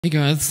Hey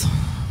guys.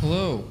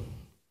 Hello.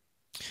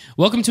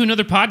 Welcome to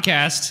another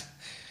podcast.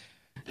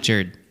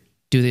 Jared,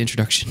 do the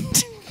introduction.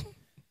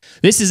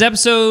 This is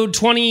episode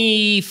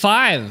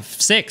 25,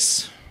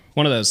 6.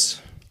 One of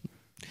those.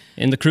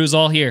 And the crew's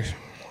all here.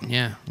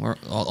 Yeah, we're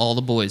all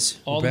the boys.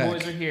 All the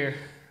boys are here.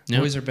 The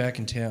boys are back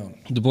in town.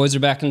 The boys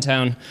are back in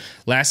town.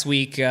 Last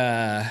week,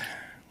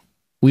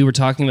 we were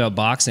talking about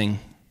boxing.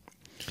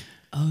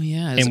 Oh,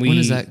 yeah. And when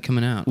is that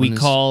coming out? We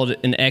called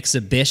an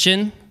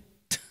exhibition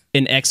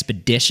an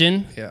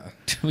expedition. Yeah.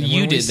 Well,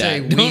 you did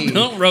that.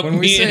 Don't rope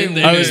me in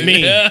there. Oh, it was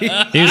me.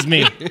 It was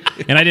me.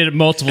 And I did it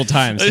multiple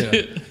times.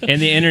 Yeah.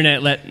 And the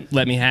internet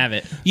let me have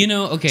it. You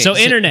know, okay. So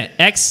internet,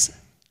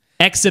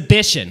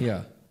 exhibition.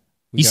 Yeah.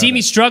 You see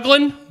me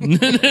struggling?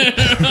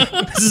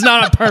 This is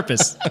not on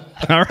purpose.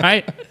 All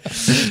right?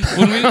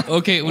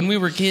 When we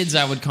were kids,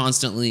 I would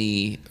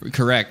constantly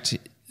correct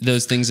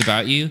those things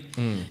about you.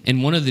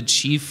 And one of the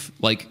chief,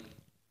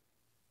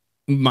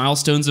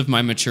 milestones of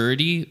my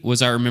maturity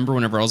was I remember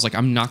whenever I was like,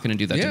 I'm not going to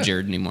do that to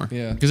Jared anymore.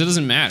 Yeah. Because it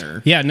doesn't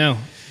matter. Yeah, no.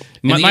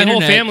 My whole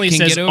family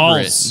says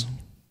alls.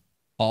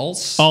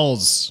 Alls?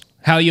 Alls.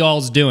 How you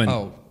alls doing?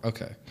 Oh,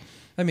 okay.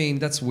 I mean,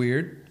 that's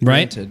weird.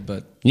 Right? Granted,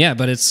 but yeah,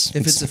 but it's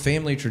a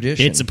family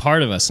tradition. It's a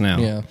part of us now.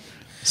 Yeah.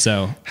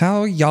 So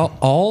how y'all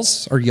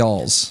alls or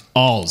y'alls?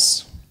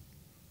 Alls.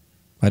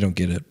 I don't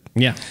get it.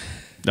 Yeah.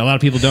 A lot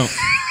of people don't.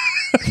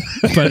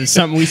 But it's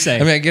something we say. I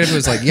mean, I get if it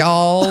was like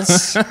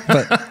y'alls,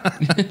 but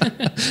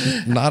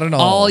not an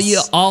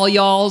alls. All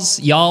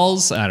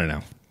y'alls. I don't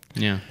know.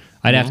 Yeah.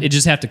 It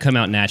just have to come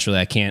out naturally.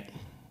 I can't.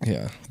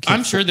 Yeah.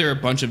 I'm sure there are a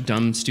bunch of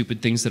dumb,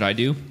 stupid things that I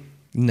do.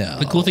 No.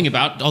 The cool thing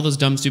about all those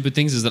dumb, stupid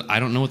things is that I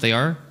don't know what they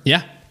are.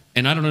 Yeah.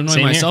 And I don't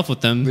annoy myself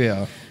with them.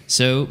 Yeah.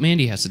 So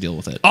Mandy has to deal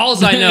with it.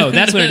 Alls I know.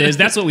 That's what it is.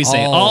 That's what we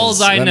say.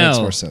 Alls I know. That makes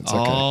more sense. Okay.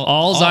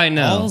 Alls I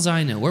know. Alls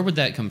I know. Where would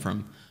that come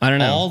from? I don't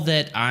know. All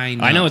that I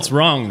know. I know it's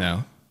wrong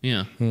though.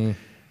 Yeah.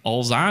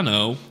 Alls I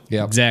know.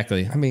 Yeah.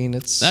 Exactly. I mean,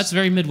 That's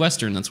very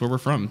Midwestern. That's where we're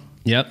from.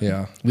 Yep.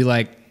 Yeah. We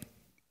like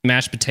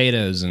mashed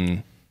potatoes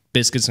and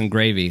biscuits and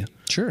gravy.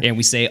 Sure. And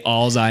we say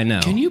alls I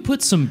know. Can you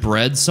put some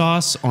bread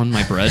sauce on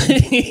my bread?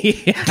 You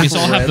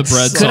all have the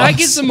bread sauce. Could I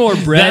get some more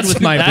bread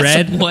with my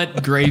bread? That's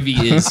what gravy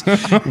is.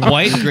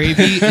 White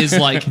gravy is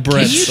like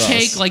bread sauce. Can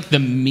you take like the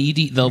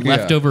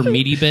leftover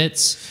meaty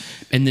bits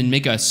and then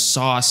make a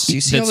sauce Do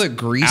you see all the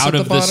grease out at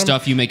of the bottom? the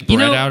stuff you make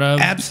bread out of?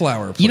 Add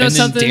flour. You know and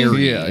something then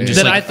dairy. Yeah,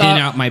 Just that like I thought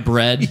thin out my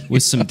bread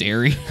with some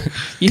dairy.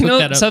 You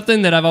know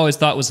something that I've always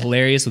thought was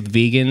hilarious with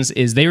vegans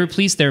is they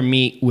replace their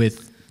meat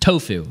with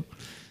tofu.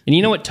 And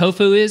you know what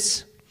tofu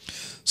is?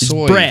 It's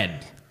Soy.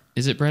 bread.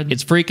 Is it bread?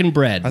 It's freaking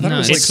bread. I thought it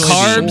was it's like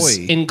carbs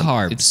soy. in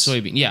carbs. It's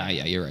soybean. Yeah,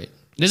 you're right.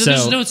 There's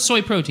no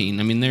soy protein.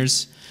 I mean,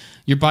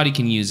 your body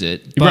can use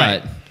it, but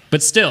right.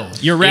 But still,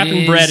 you're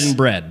wrapping bread in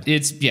bread.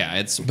 It's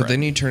But bread.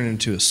 then you turn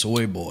into a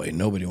soy boy.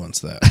 Nobody wants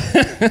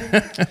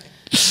that.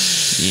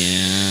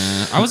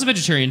 Yeah, I was a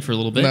vegetarian for a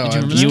little bit. No, Did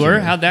you remember You that? were?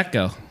 How'd that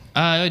go?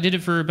 I did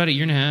it for about a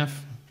year and a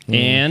half.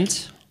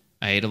 And?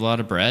 I ate a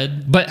lot of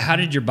bread. But how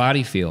did your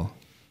body feel?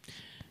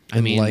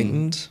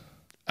 Enlightened.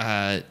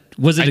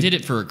 Was it? I did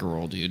it for a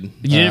girl, dude.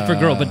 You did it for a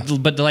girl,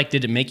 but like,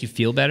 did it make you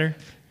feel better?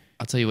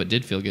 I'll tell you what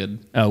did feel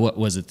good. Oh, what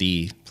was it?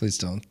 Please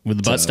don't. With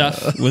the butt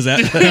stuff? Was that?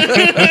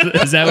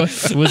 Is that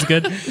what was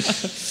good?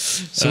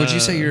 So would you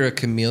say you're a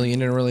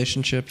chameleon in a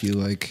relationship? You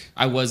like?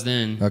 I was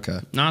then. Okay.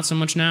 Not so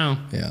much now.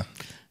 Yeah.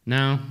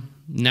 Now.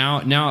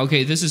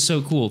 Okay, this is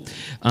so cool.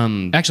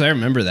 Actually, I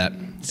remember that.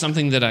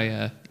 Something that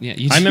I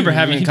remember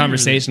having a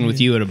conversation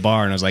with you at a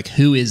bar, and I was like,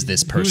 "Who is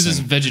this person? Who is this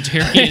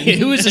vegetarian?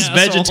 Who is this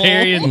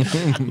vegetarian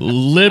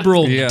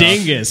liberal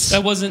dingus?"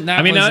 That wasn't. That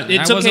I mean, wasn't,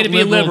 it's okay to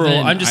be liberal.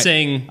 then. I'm just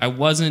saying. I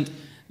wasn't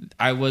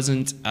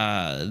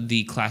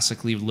the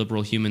classically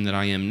liberal human that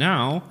I am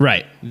now.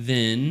 Right.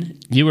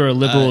 Then You were a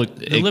liberal.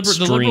 the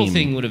liberal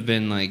thing would have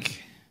been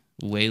like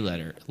way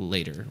later.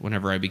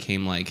 Whenever I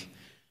became like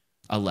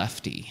a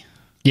lefty.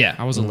 Yeah,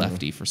 I was a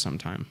lefty for some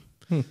time.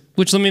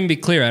 Which, let me be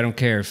clear, I don't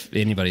care if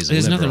anybody's a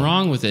There's liberal. nothing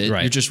wrong with it.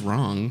 Right. You're just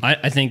wrong.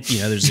 I think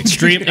there's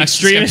extreme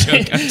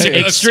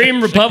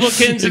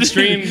Republicans,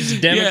 extreme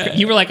Democrats. Yeah.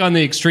 You were like on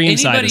the extreme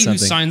side of Anybody who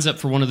something. signs up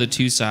for one of the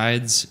two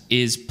sides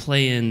is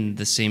playing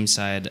the same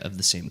side of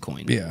the same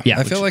coin. Yeah. Yeah,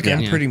 I feel like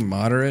I'm pretty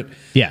moderate.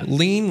 Yeah.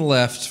 Lean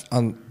left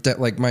on that.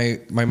 Like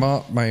my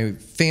mom, my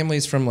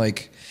family's from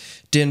like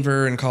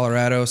Denver and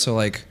Colorado, so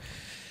like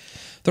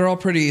they're all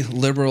pretty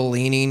liberal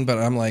leaning. But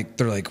I'm like,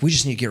 they're like, we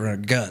just need to get rid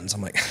of guns.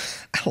 I'm like,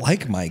 I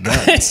like my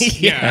guns.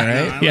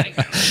 Yeah. Right. Yeah.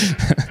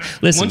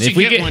 Listen, Once if you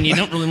we get one, you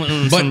don't really want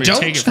But somebody to don't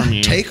take it from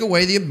you. take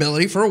away the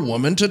ability for a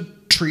woman to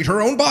treat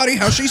her own body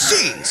how she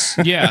sees.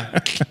 Yeah.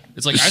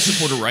 It's like I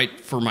support a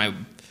right for my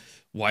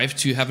wife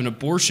to have an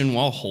abortion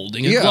while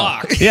holding a Yeah.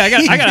 Glock. yeah, I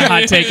got a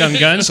hot take on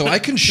guns. So I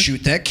can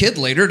shoot that kid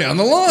later down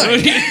the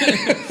line.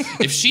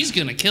 If she's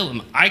going to kill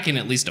him, I can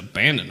at least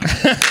abandon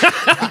her.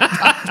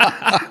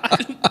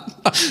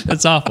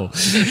 That's awful.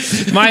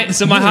 My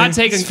hot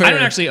take. I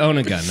don't actually own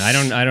a gun. I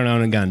don't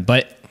own a gun,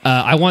 but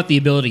I want the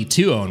ability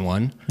to own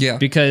one. Yeah.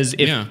 Because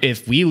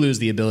if we lose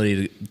the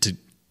ability to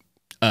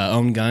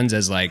own guns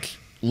as like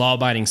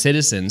law-abiding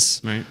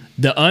citizens. Right.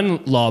 The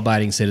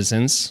unlaw-abiding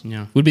citizens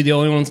would be the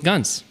only ones with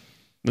guns.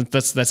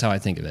 That's how I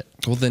think of it.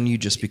 Well, then you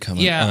just become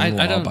an Yeah,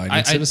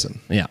 unlaw-abiding citizen.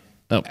 Yeah.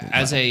 Oh,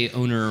 As a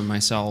owner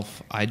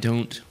myself, I've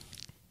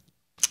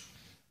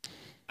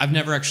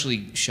never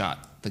actually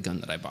shot the gun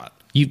that I bought.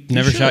 You've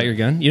never shot your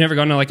gun? You never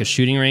gone to like a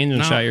shooting range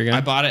and shot your gun?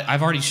 I bought it.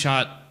 I've already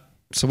shot.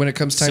 So when it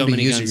comes time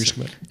to use it, you're just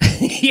going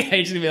yeah,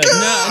 you're just gonna be like,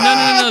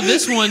 No.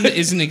 This one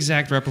is an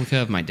exact replica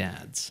of my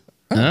dad's.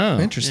 oh,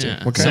 interesting.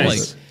 Yeah. What kind So,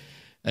 is it?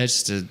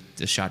 It's just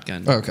a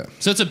shotgun. Oh, okay.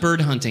 So it's a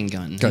bird hunting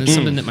gun. And it's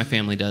something that my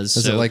family does.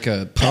 Is it like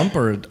a pump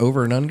or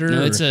over and under?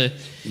 No, or?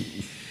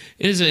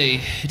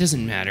 It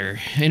doesn't matter.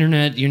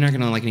 Internet, you're not going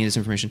to like any of this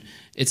information.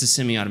 It's a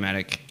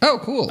semi-automatic Oh,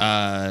 cool.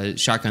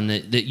 shotgun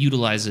that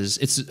utilizes,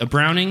 it's a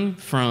Browning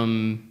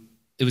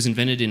it was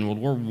invented in World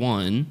War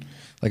I.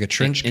 Like a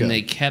trench gun. And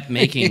they kept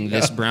making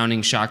this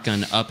Browning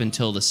shotgun up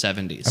until the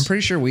 70s. I'm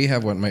pretty sure we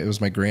have one. It was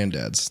my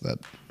granddad's that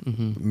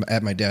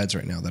at my dad's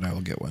right now that I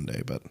will get one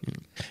day. But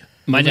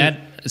my dad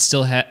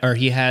still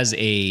he has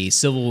a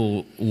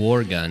Civil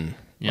War gun.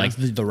 Yeah. Like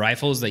the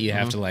rifles that you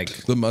have to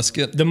like... the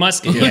musket? The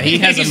musket. Yeah, he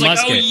has a He's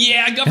musket. like, oh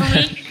yeah,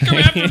 government, come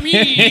after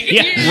me.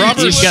 Yeah.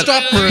 Robert,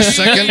 stop for a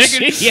second.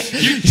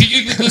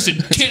 Listen,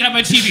 can't have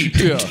my TV.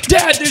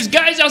 Dad, there's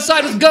guys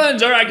outside with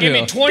guns. All right, give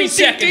me 20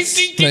 seconds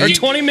or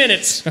 20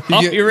 minutes.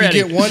 I'll be ready.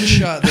 You get one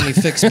shot, then you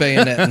fix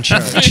bayonet and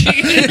charge.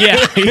 yeah.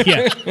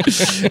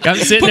 I'm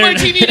sitting Put there. my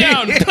TV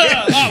down.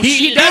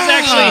 He does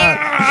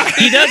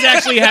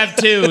actually have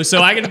two,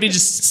 so I can be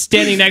just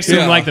standing next to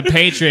him like the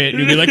Patriot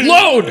and he'd be like,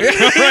 load!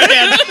 Right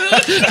down. Fuck,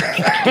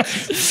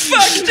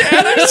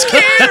 Dad, I'm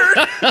scared.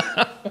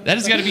 That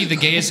has got to be the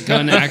gayest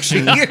gun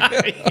action.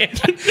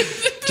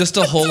 Just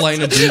a whole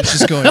line of dudes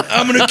just going,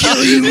 I'm going to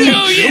kill you.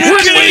 Oh, yeah.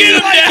 We're gonna get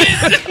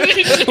him,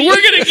 Dad.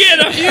 We're gonna get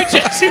him.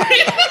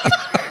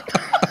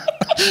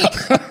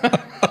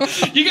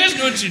 You guys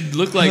know what you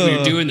look like when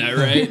you're doing that,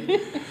 right?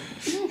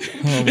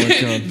 Oh, my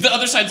God. The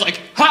other side's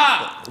like,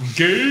 ha!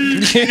 Gay!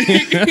 Like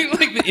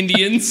the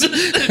Indians.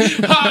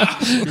 Ha!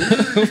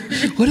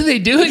 What are they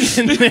doing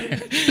in there?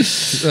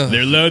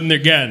 They're loading their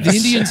guns. The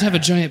Indians have a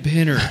giant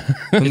banner.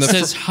 It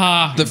says,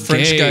 ha! The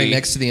French gay. guy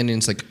next to the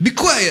Indian's like, be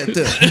quiet.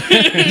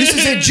 This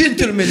is a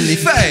gentlemanly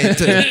fight.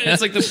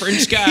 It's like the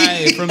French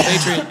guy from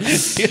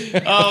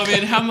Patriot. Oh,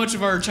 man, how much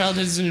of our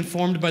childhood is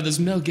informed by those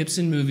Mel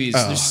Gibson movies?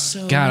 Oh. They're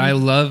so God, I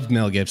love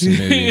Mel Gibson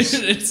movies.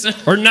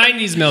 Or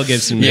 90s Mel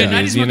Gibson movies,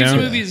 90s you Mel Gibson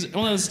know? movies.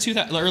 Well, it was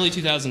early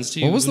 2000s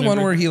too. What was the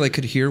one where he like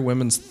could hear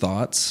women's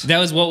thoughts? That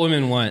was What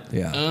Women Want.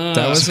 Yeah,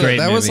 that was a great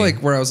that was movie.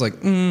 like where I was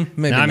like, maybe.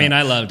 No, I mean, not.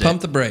 I loved it.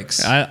 Pump the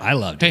brakes. I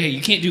loved it. Hey,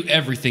 you can't do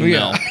everything,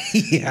 Mel.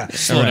 Yeah,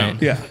 Slow down.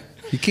 yeah.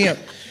 You can't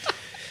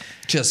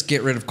just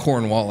get rid of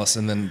Cornwallis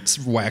and then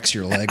wax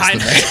your legs. The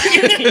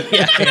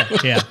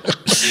next. Yeah.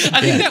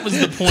 I think that was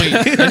the point.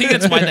 I think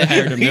that's why they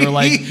hired him. They were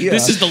like,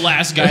 this is the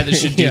last guy that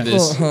should do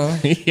this.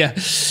 Yeah.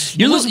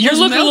 You're looking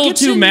a Mel little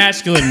Gibson? too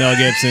masculine, Mel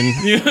Gibson.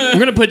 We're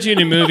going to put you in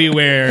a movie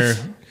where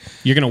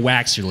you're going to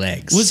wax your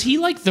legs. Was he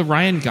like the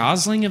Ryan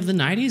Gosling of the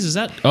 90s? Is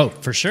that... Oh,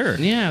 for sure.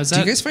 Yeah, is Do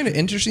that... you guys find it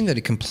interesting that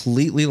he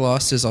completely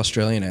lost his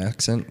Australian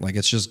accent? Like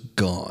it's just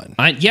gone.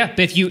 Yeah,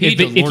 if you He if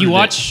you lorded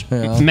watch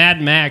it.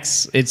 Mad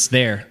Max, it's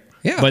there.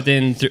 Yeah. But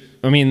then,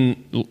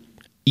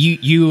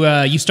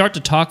 you start to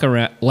talk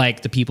around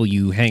like the people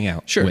you hang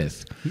out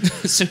with.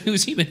 So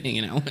who's he been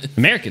hanging out with?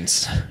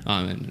 Americans. Oh,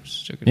 I'm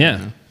just joking.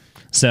 Yeah.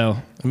 So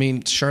I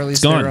mean,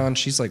 Charlize gone. Theron,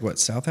 she's like what,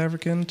 South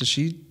African? Does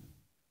she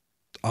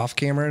off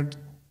camera?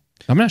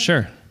 I'm not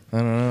sure. I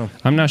don't know.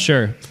 I'm not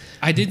sure.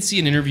 I did see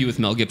an interview with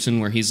Mel Gibson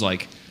where he's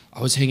like,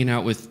 I was hanging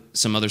out with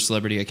some other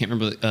celebrity. I can't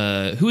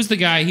remember. Who was the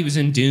guy? He was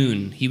in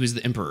Dune. He was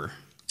the Emperor.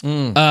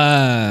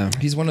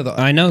 He's one of the.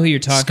 I know who you're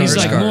talking He's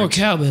about. like, more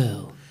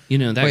cowbell. You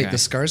know, that Wait, guy. the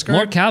Skarsgård?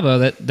 More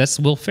cowboy. That's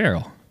Will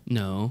Ferrell.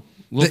 No.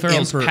 Will The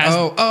Ferrell's Emperor. past...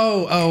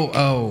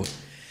 Oh.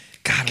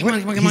 God, Come on,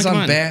 he's come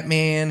on on.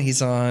 Batman.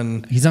 He's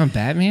on. He's on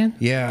Batman.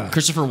 Yeah.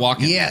 Christopher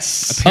Walken.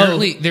 Yes.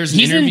 Apparently, there's an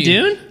he's in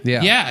interview. Dune.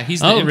 Yeah. Yeah,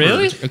 he's the Oh, Emperor.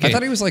 really? Okay. I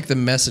thought he was like the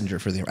messenger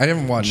for the. I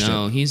haven't watched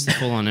No, it. he's the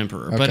full-on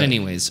Emperor. But Okay.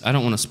 anyways, I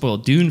don't want to spoil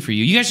Dune for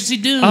you. You guys should see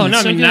Dune. Oh It's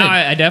no! so I mean, good. now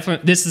I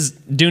definitely. This is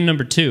Dune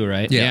number 2,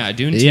 right? Yeah,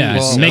 Dune 2. Yeah,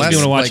 is- it makes me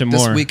wanna watch like, it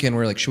more. This weekend,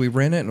 we're like, should we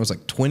rent it? And it was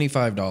like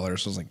 $25. So I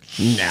was like,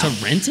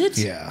 To rent it?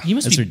 Yeah. You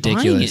must That's be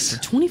ridiculous.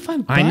 buying it for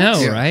 $25. I know,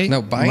 yeah. right?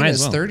 No, buying Might it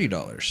as is well.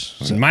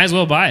 $30. So. Might as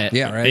well buy it.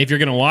 Yeah, right. If you're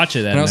gonna watch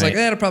it, that And I was like,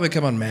 night. it'll probably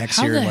come on Max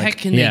How here the in heck like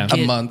can they yeah. get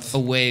a month.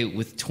 away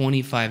with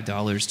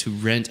 $25 to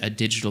rent a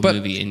digital But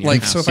movie in your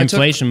like, house? so if I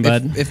Inflation,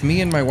 took, bud. If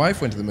me and my wife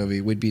went to the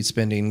movie, we'd be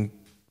spending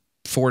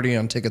 $40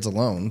 on tickets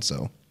alone.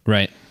 So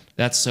right.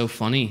 That's so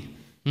funny.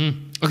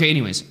 Okay,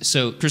 anyways,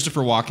 so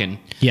Christopher Walken.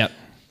 Yep.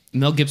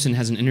 Mel Gibson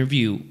has an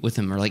interview with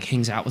him or like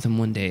hangs out with him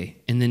one day.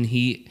 And then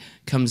he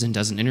comes and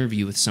does an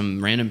interview with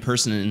some random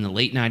person in the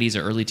late 90s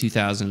or early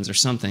 2000s or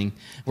something,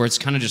 where it's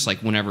kind of just like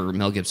whenever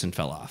Mel Gibson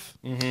fell off.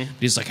 But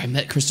he's like, I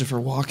met Christopher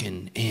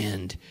Walken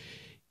and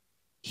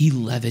he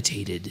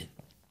levitated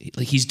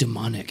like he's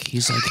demonic.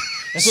 He's like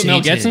That's what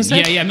Mel Gibson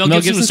said? Yeah, Mel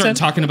Gibson was starting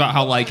said? talking about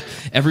how like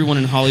everyone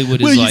in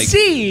Hollywood is like.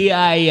 see,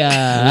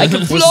 I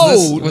can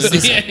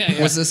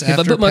Was this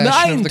after put my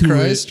Passion of mind the to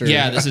Christ? Or?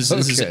 Yeah, this is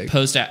Okay.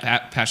 post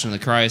Passion of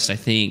the Christ, I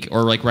think,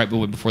 or like right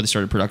before they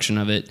started production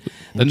of it.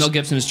 But Mel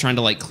Gibson is trying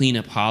to like clean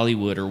up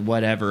Hollywood or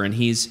whatever, and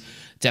he's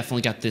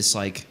definitely got this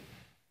like,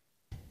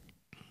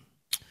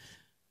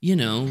 you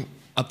know,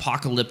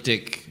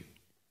 apocalyptic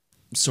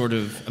sort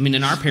of. I mean,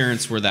 and our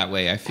parents were that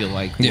way. I feel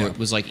like where it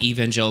was like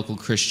evangelical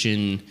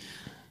Christian.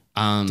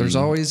 There's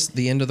always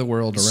the end of the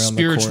world around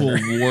spiritual the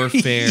corner.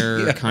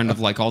 warfare, kind of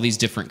like all these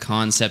different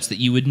concepts that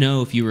you would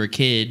know if you were a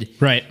kid,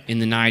 Right. in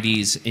the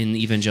 90s in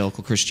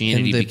evangelical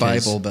Christianity. In the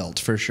because, Bible Belt,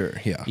 for sure.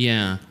 Yeah.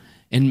 yeah,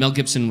 and Mel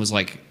Gibson was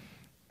like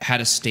had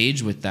a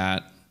stage with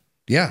that.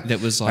 Yeah. That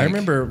was I like-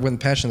 remember when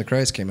Passion of the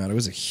Christ came out, it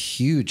was a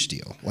huge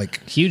deal.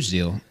 Like, Huge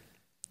deal.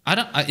 They're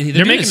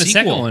They're making the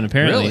second one,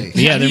 apparently.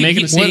 Really? Yeah, they're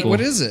making a sequel.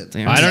 what is it?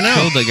 I don't know.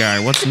 Killed the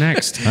guy. What's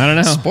next? I don't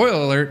know.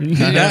 Spoiler alert, he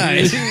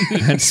died.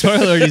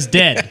 Spoiler alert, he's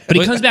dead. But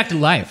he comes back to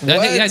life.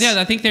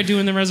 I think they're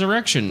doing the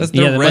resurrection. That's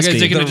Yeah, the there Like, must are be.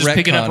 they going to the just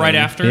pick it up right retconning.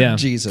 after? Yeah.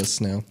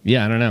 Jesus now.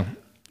 Yeah, I don't know.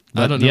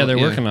 But, don't know, yeah, they're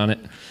yeah. working on it.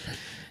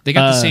 They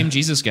got the same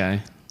Jesus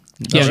guy.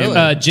 Yeah,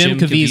 really? Jim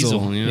Jim Caviezel.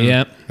 Caviezel,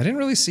 Yeah. I didn't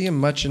really see him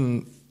much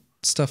in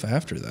stuff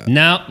after that.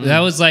 No, that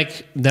was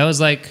like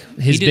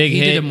his big he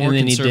hit, did a more and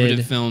then he conservative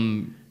did.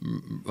 film.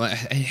 I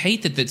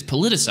hate that it's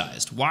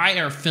politicized. Why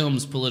are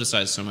films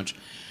politicized so much?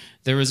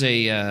 There was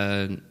a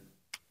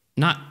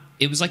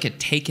it was like a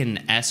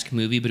Taken-esque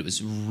movie, but it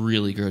was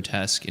really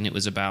grotesque, and it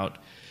was about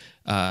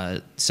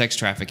sex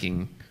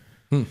trafficking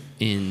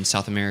in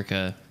South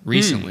America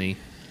recently.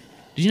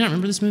 Did you not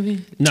remember this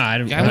movie? No, I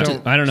don't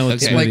know what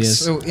this Okay. movie Like, is.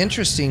 so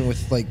interesting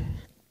with like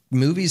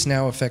movies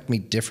now affect me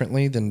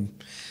differently than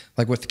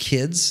like with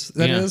kids.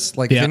 That is Yeah.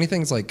 like Yeah. if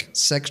anything's like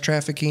sex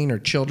trafficking or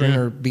children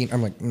or being,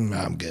 I'm like,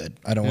 I'm good.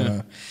 I don't want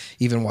to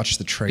even watch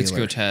the trailer. It's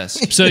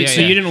grotesque. So, Yeah,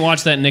 so yeah. you didn't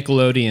watch that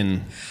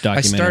Nickelodeon documentary?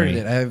 I started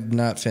it. I have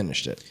not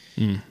finished it.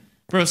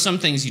 Bro, some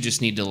things you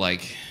just need to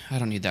like. I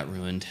don't need that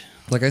ruined.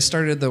 Like I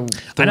started the.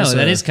 I know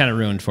that is kind of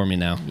ruined for me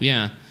now.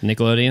 Yeah,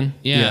 Nickelodeon.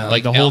 yeah,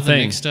 like the whole Alvin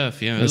thing. Mix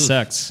stuff. Yeah, It oof.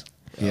 sucks.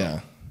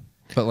 Yeah,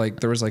 but like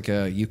there was like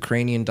a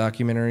Ukrainian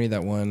documentary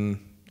that won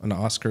an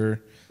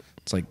Oscar.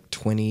 It's like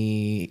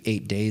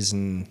 28 days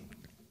in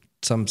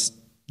some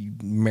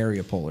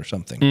Mariupol or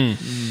something.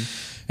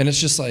 And it's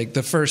just like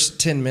the first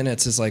 10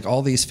 minutes is like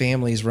all these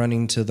families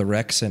running to the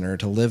rec center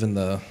to live in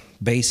the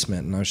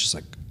basement. And I was just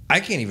like, I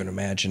can't even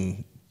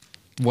imagine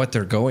what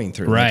they're going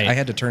through. Right. Like, I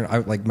had to turn,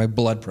 like my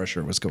blood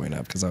pressure was going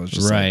up because I was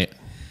just Right. like,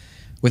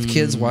 with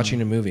kids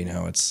watching a movie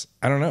now, it's,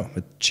 I don't know,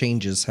 it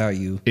changes how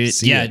you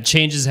see Yeah, it. it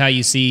changes how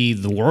you see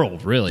the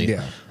world, really.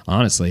 Yeah.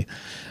 Honestly.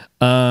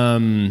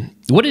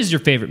 What is your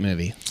favorite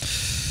movie?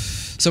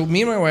 So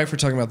me and my wife were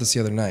talking about this the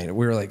other night.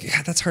 We were like,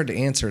 yeah, that's hard to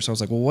answer. So I was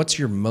like, well, what's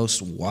your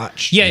most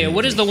watched? Yeah,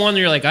 what is the one that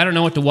you're like, I don't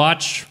know what to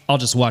watch. I'll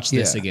just watch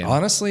this again.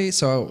 Honestly,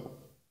 so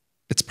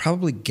it's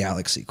probably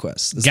Galaxy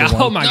Quest. Is the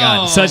Oh one. my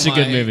God, such a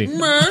good movie.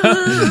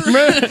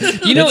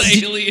 You know,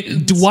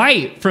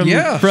 Dwight from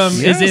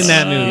is in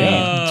that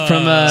movie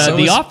from So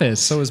The is- Office.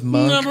 So is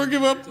Monk. Never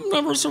give up,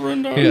 never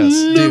surrender. Yes,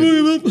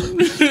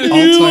 dude.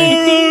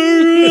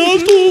 All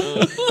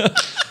time.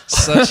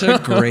 Such a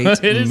great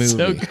It is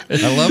movie. so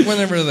good. I love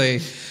whenever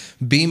they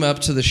beam up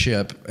to the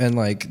ship and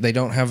like they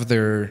don't have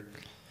their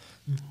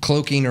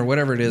cloaking or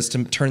whatever it is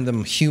to turn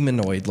them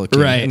humanoid looking,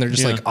 Right, and they're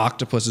just yeah. like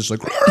octopuses, like,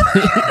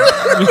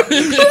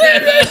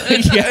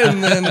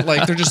 and then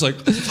like they're just like,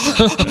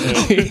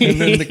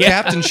 and then the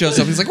captain shows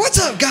up. He's like, "What's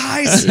up,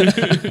 guys?"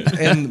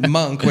 And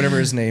Monk, whatever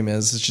his name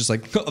is just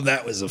like, "Oh,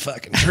 that was a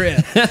fucking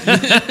trip."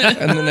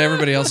 And then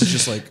everybody else is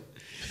just like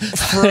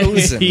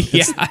frozen.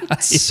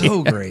 It's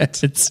so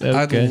great. It's so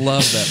I good.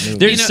 love that movie.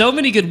 There's so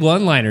many good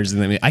one-liners in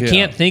the movie. I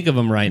can't think of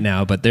them right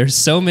now, but there's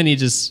so many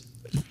just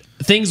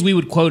things we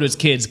would quote as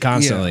kids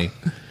constantly.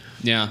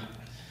 Yeah.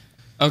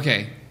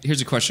 Okay,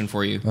 here's a question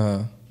for you.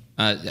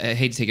 I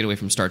hate to take it away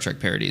from Star Trek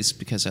parodies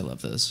because I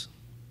love those.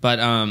 But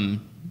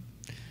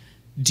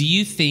do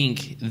you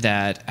think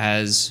that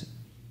as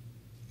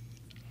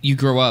you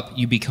grow up,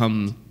 you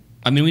become...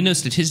 I mean, we know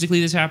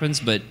statistically this happens,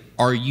 but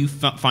are you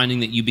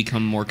finding that you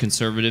become more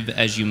conservative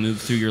as you move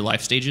through your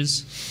life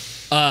stages?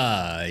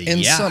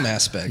 In some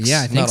aspects.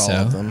 Yeah, I think not so. all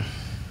of them.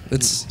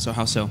 It's, So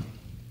how so?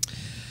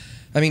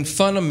 I mean,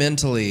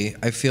 fundamentally,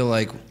 I feel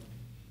like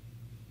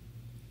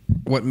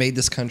what made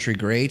this country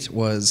great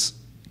was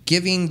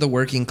giving the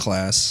working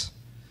class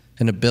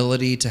an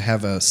ability to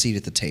have a seat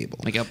at the table.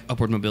 Like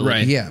upward mobility?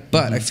 Right. Yeah,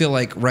 but I feel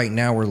like right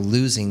now we're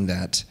losing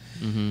that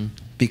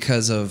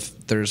because of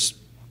there's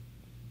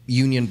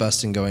union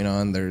busting going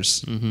on.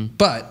 There's,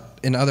 but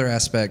in other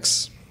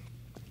aspects,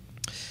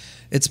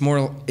 it's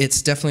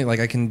definitely like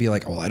I can be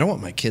like, oh, I don't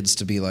want my kids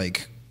to be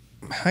like,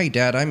 hi,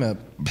 Dad, I'm a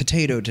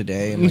potato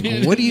today. And like,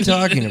 well, what are you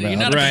talking about? You're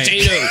not a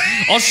potato.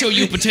 I'll show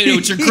you a potato.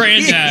 It's your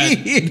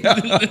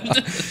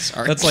granddad.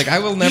 Sorry. That's like,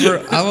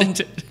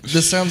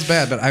 this sounds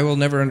bad, but I will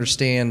never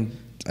understand,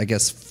 I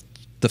guess,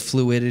 the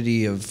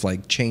fluidity of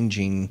like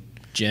changing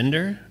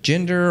Gender?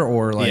 gender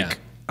or like, Yeah.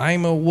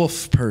 I'm a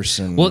wolf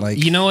person. Well,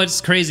 like, you know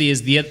what's crazy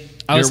is I was You're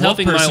a wolf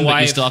helping my person, but you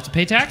wife. still have to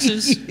pay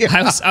taxes.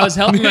 I was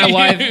helping my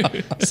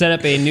wife set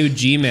up a new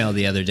Gmail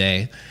the other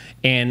day,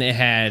 and it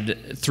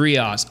had three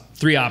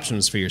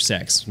options for your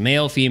sex: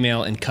 male,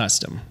 female, and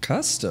custom.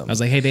 custom. I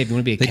was like, "Hey, babe, you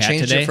want to be a they cat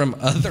changed today?" it from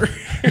other.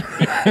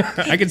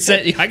 I could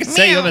set you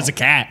up as a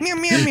cat. Meow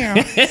meow meow.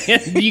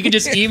 You could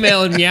just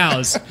email and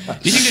meows. Do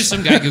you think there's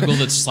some guy Google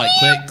that's just like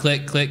click,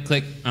 click, click,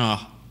 click?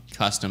 Oh,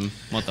 custom.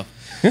 What the?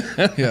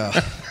 Yeah.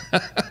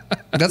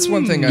 That's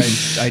one thing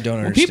I don't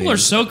understand. People are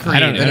so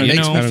creative. And it you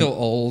makes know? me feel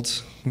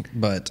old,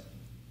 but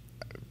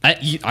I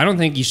don't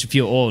think you should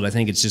feel old. I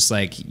think it's just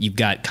like you've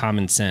got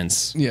common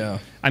sense. yeah.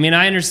 I mean,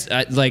 I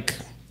understand. Like,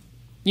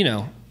 you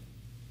know,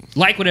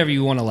 like whatever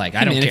you want to like.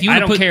 I don't Man, care. I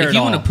don't care if at you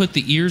all. want to put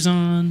the ears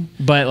on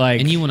But like,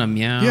 and you want to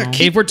meow, Yeah,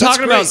 if we're that's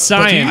talking about great, but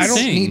science- I don't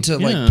Thing. need to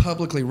Yeah. like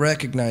publicly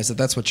recognize that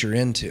that's what you're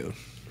into.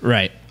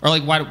 right. or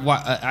like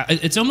why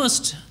it's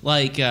almost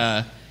like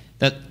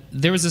that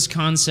there was this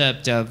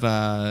concept of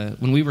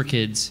when we were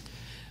kids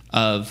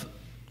of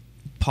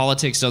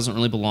politics doesn't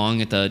really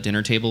belong at the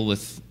dinner table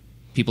with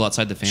people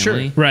outside the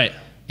family. Sure. Right.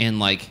 And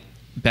like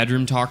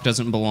bedroom talk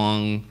doesn't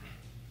belong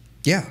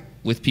Yeah.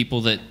 with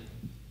people that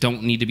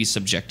don't need to be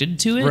subjected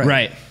to it.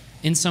 Right.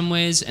 In some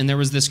ways, and there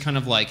was this kind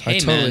of like, hey,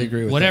 totally man,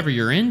 agree with whatever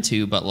you're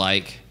into, but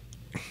like,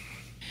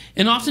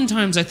 and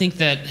oftentimes I think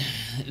that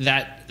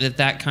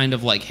kind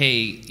of like, hey,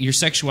 your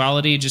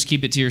sexuality, just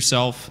keep it to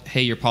yourself.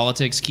 Hey, your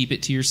politics, keep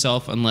it to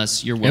yourself,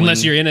 unless you're willing.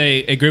 Unless you're in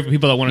a group of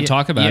people that want to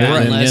talk about it, Yeah,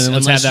 then unless,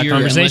 let's have that unless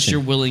conversation. you're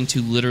willing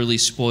to literally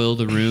spoil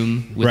the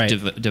room with Right.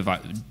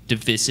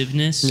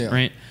 divisiveness, Yeah.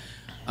 right?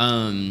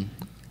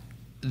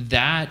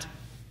 That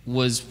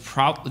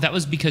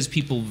was because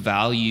people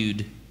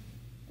valued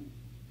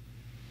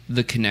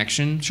the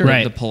connection,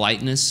 Right. the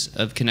politeness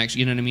of connection.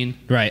 You know what I mean?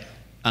 Right.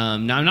 Now,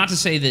 not to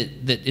say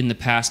that in the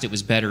past it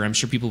was better. I'm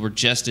sure people were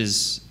just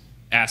as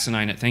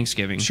asinine at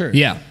Thanksgiving. Sure.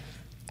 Yeah.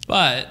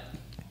 But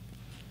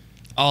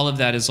all of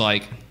that is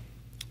like,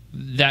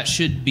 that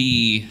should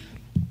be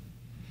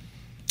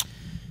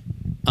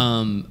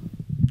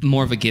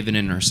more of a given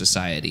in our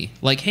society.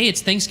 Like, hey,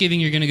 it's Thanksgiving,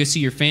 you're going to go see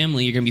your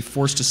family. You're going to be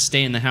forced to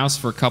stay in the house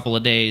for a couple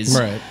of days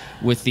Right.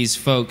 with these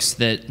folks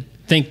that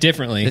Think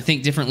differently.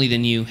 think differently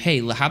than you.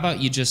 Hey, how about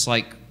you just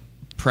like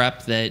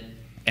prep that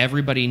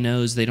everybody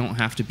knows they don't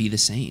have to be the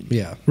same.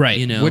 Yeah. Right.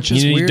 You know, Which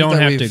is you weird don't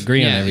that have to we've-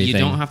 agree on yeah, everything. you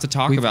don't have to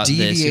talk We've about this.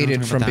 You don't deviated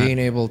talk from about being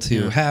that. able to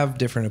Yeah. have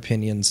different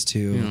opinions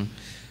to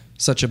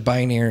such a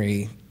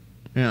binary,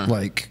 Yeah.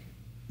 like,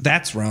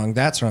 that's wrong,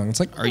 that's wrong. It's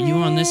like, Are you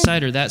on this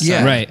side or that side?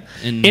 Yeah. Right.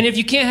 And, And if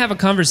you can't have a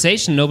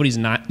conversation, nobody's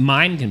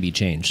mind can be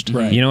changed.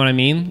 Right. You know what I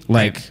mean?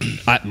 Like,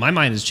 my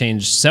mind has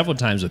changed several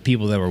times with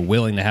people that were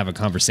willing to have a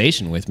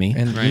conversation with me.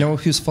 and Right. you know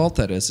whose fault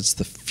that is? It's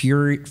the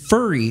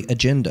furry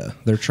agenda.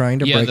 They're trying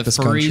to yeah, break the this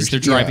furries, country. they're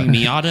driving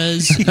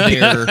Miatas,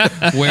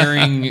 they're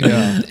wearing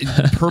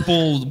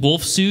purple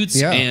wolf suits,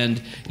 Yeah.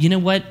 and you know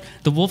what?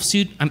 The wolf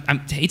suit, I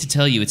hate to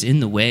tell you, it's in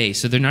the way,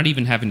 so they're not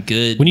even having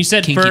good. When you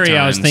said kinky furry,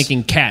 I was times.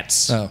 thinking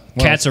cats. Oh,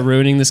 well. Cats are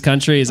ruining this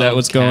country. Is that Oh,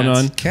 what's going cats.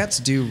 on? Cats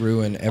do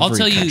ruin every I'll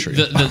tell country.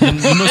 you,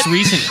 the most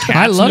recent Cats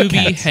I love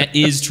movie cats.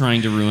 is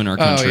trying to ruin our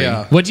country.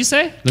 yeah. What'd you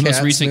say? The most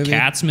Cats recent movie?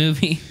 Cats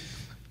movie.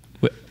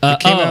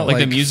 Came out like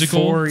the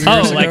musical? 4 years Oh,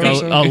 ago like or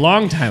so. a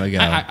long time ago.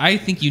 I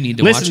think you need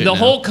to watch Listen, it the now.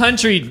 whole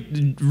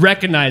country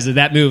recognized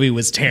that movie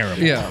was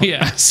terrible. Yeah.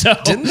 Yeah. So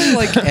Didn't they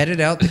like edit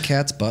out the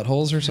cat's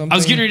buttholes or something? I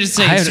was getting ready to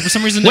say, I- for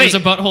some reason, there was a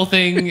Wait. butthole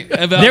thing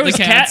about there was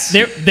the cats.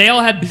 They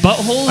all had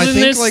buttholes I in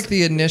think this. like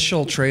the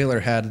initial trailer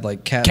had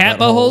like cat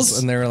buttholes,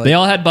 and they were like, they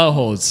all had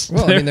buttholes.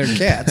 well, I mean, they're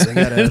cats. They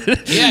gotta.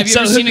 Yeah, have you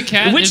ever seen a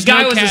cat? Which There's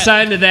guy no was cat.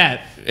 assigned to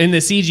that in the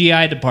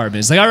CGI department?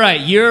 It's like, all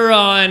right, you're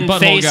on Butthole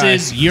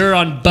faces, guy. you're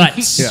on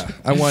butts. Yeah,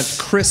 I want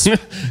crisp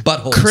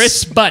buttholes.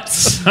 Crisp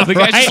butts. The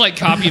guy's just like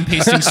copy and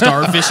pasting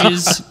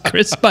starfishes.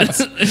 crisp butts.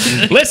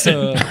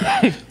 Listen,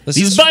 This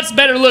these is- butts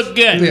better look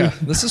good. Yeah,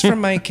 this is from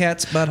my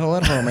cat's butthole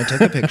at home. I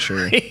took a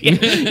picture.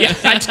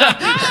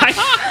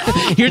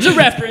 Here's a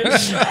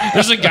reference.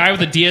 There's a guy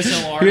with a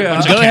DSLR. Yeah.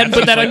 Yeah. Go ahead and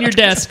put that on your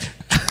desk.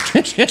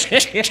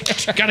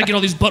 Gotta get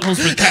all these buttholes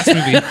for the Cats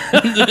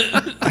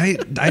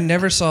movie. I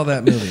never saw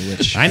that movie.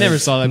 Which I never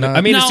saw that movie. not-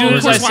 I mean, No, as soon of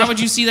as I course. Why saw, would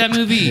you see that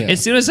movie? Yeah.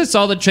 as soon as I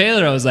saw the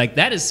trailer, I was like,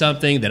 that is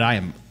something that I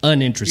am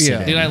uninterested Yeah.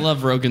 in. Dude, I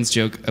love Rogan's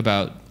joke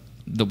about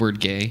the word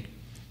gay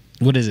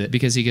What is it?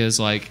 because he goes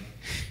like,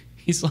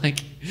 he's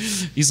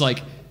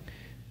like,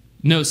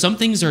 no, some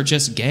things are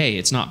just gay.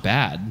 It's not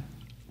bad.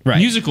 Right.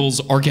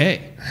 Musicals are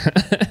gay.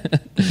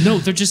 No,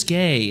 they're just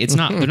gay. They're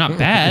not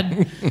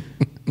bad.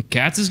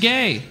 Cats is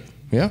gay.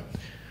 yeah,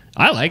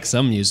 I like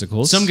some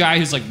musicals. Some guy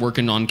who's like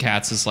working on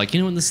Cats is like,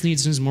 you know what this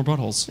needs is more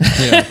buttholes.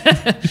 yeah.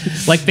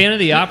 like Phantom of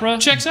the Opera.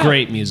 Checks out.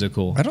 Great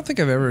musical. I don't think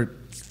I've ever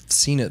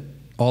seen it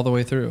all the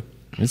way through.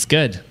 It's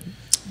good.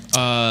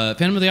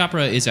 Phantom of the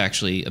Opera is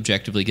actually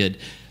objectively good.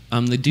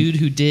 The dude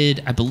who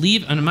did, I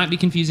believe, and I might be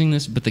confusing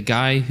this, but the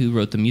guy who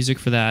wrote the music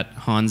for that,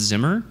 Hans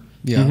Zimmer.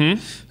 Yeah,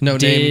 no name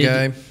Did-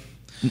 guy.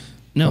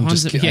 No, I'm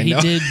Hans just Zimmer. kidding. Yeah,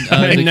 I he know. did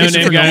the No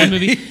Christopher name guy. Nolan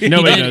movie. Nobody He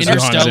knows did who Hans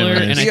Interstellar, Zimmer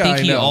is. and I Yeah, think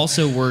I he know.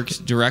 also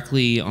worked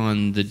directly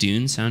on the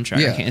Dune soundtrack.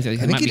 Yeah. I can't think.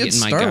 I think might he be did getting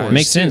my Star guys. Wars.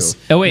 Makes sense. too.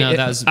 Oh wait, No,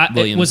 that was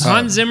Williams. was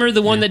Hans Zimmer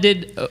the one that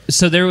did?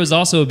 So there was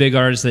also a big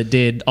artist that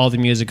did all the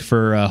music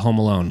for Home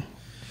Alone.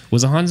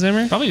 Was it Hans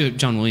Zimmer? Probably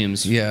John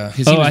Williams. Yeah.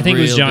 'Cause he I think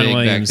it was real John big back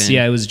Williams. then.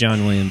 Yeah, it was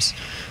John Williams.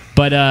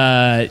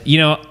 But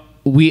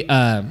we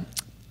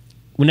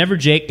whenever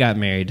Jake got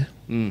married,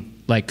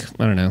 like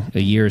I don't know, a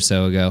year or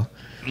so ago,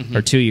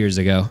 or 2 years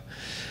ago,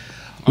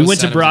 we was went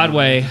to sad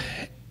Broadway,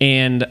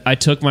 and I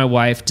took my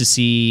wife to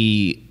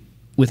see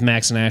with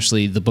Max and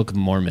Ashley the Book of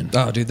Mormon.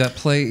 Oh, dude, that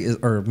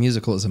or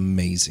musical is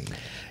amazing.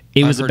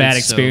 It was a heard bad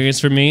it's so- experience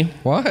for me.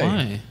 Why?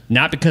 Why?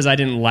 Not because I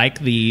didn't like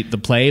the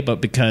play, but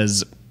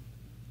because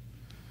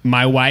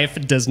my wife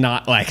does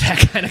not like that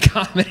kind of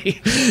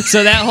comedy.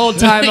 So that whole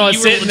time I was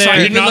You were sitting there, trying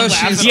to Even not though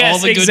laugh she's- at yes, all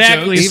the good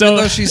exactly. jokes. Even So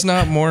though she's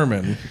not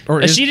Mormon, or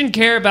is she didn't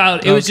care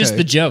about it. Was just Okay.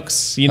 the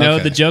jokes. You know,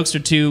 Okay. the jokes were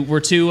too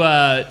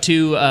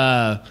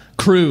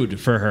crude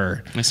for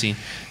her. I see.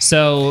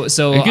 So A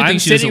good thing I'm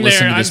she doesn't sitting listen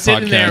there. to I'm this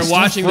sitting there podcast.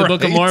 watching the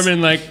Book of Right.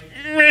 Mormon, like.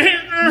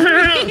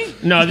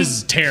 No, this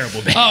is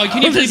terrible. Babe. Oh,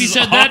 can you believe you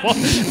said that?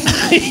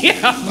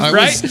 Yeah, I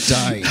right. was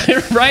dying.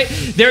 Right?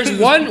 There's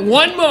one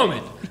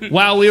moment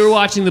while we were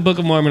watching the Book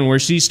of Mormon where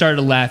she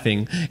started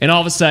laughing, and all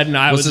of a sudden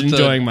I was it the-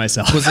 enjoying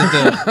myself. Was it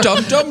the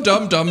dum dum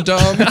dum dum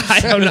dum? I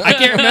don't know. I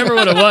can't remember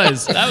what it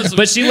was. was-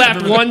 But she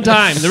laughed one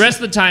time. The rest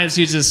of the time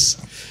she was just.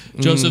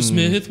 Joseph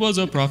Smith was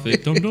a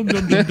prophet. Dum dum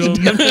dum dum dum.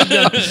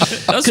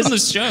 That was from the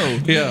show.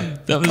 Yeah,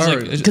 That was All like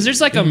right. Because there's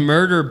like a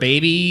murder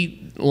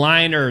baby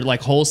line or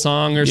like whole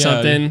song or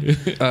something.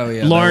 Oh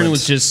yeah, Lauren that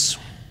was just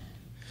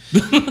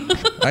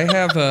I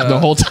have the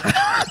whole time.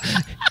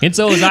 And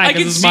so was I, I because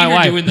can this is see my her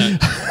wife. doing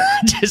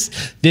that.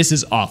 Just, this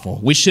is awful.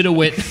 We should have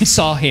went and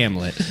saw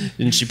Hamlet,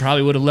 and she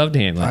probably would have loved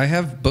Hamlet. I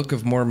have Book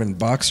of Mormon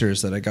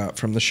boxers that I got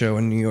from the show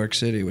in New York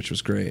City, which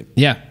was great.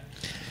 Yeah.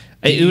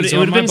 It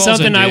would have been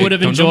something I would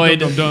have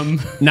enjoyed,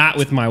 not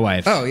with my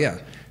wife. Oh yeah,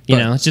 You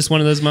But know, it's just one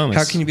of those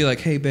moments. how can you be like,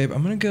 hey babe,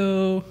 I'm gonna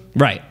go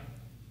Right.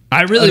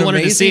 I really an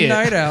wanted to see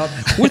amazing it. night out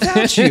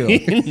without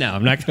you? No,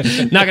 I'm not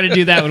going to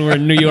do that when we're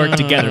in New York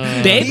together.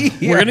 Babe,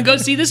 we're going to go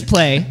see this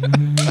play.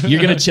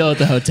 You're going to chill at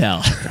the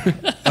hotel.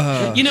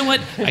 You know what?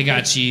 I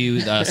got you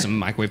some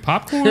microwave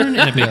popcorn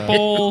and a big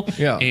bowl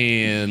Yeah.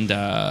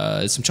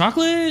 and some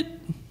chocolate.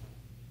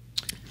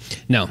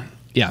 No.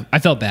 Yeah, I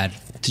felt bad.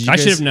 Did you I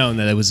should guys- have known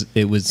that it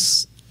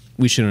was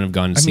we shouldn't have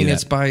gone to I see mean, that.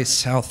 it's by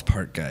South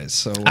Park, guys.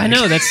 So I like,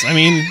 know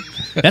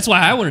that's why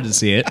I wanted to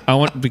see it.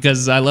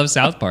 Because I love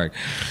South Park.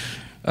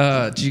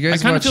 Do you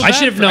guys watch? I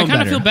should have known I kind of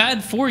better. feel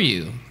bad for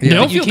you. Yeah.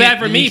 Don't You feel bad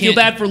can't- for me. you Feel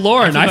can't- bad for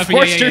Lauren. I I feel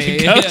bad for- forced yeah, her to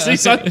yeah, go yeah. see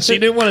something she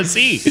didn't want to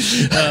see.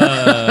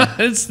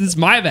 It's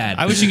my bad.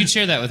 I wish you could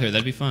share that with her.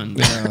 That'd be fun.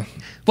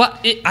 Well,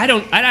 I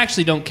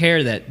actually don't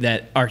care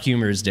that our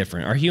humor is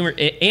different. Our humor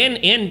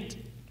and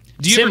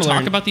Do you ever similar.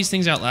 talk about these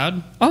things out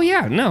loud? Oh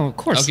yeah, no, of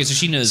course. Okay, so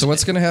she knows. So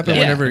what's going to happen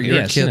Yeah. whenever your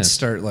Yeah, she knows. kids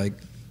start like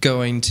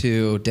going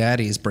to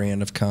Daddy's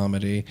brand of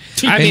comedy,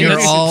 I and mean, you're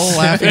that's- all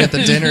laughing at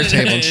the dinner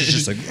table, and she's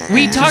just like,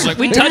 We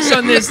touched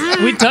on this.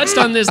 We touched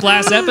on this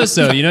last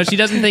episode. You know, she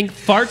doesn't think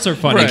farts are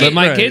funny, Right, but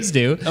my right. kids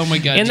do. Oh my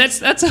God. And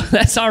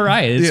that's all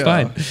right. It's Yeah.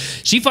 fine.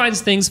 She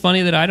finds things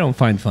funny that I don't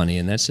find funny,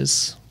 and that's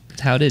just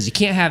how it is. You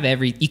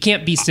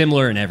can't be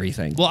similar in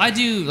everything. Well, I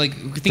do like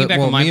thinking back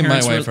well, when my me and my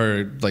parents wife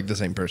were. are like the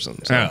same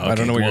person. So Oh, I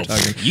don't know what okay, you're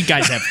talking. You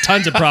guys have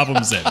tons of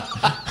problems then.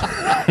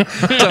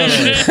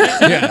 Totally.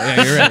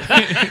 Yeah, you're right.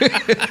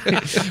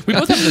 We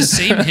both have the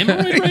same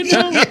hemorrhoid right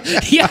now.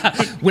 Yeah.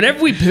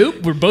 Whenever we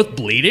poop, we're both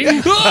bleeding.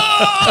 Babe,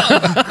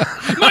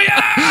 My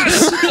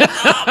ass!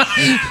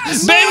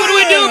 what do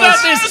we do about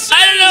this?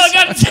 I don't know. I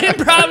got the same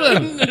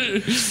problem.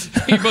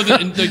 You're both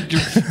in the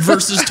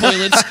versus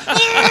toilets.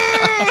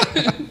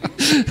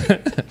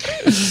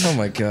 Oh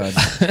my god.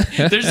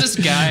 There's this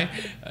guy.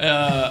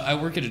 I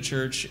work at a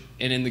church,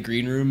 and in the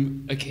green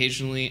room,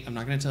 occasionally, I'm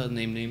not going to tell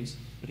name names,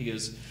 but he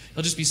goes,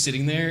 he'll just be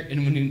sitting there,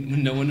 and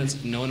when no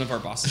one of our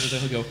bosses is there,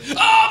 he'll go,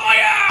 "Oh my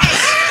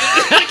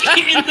ass!" like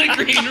in the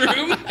green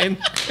room, and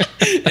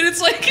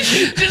it's like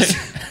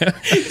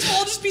we'll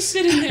all just be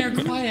sitting there,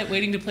 quiet,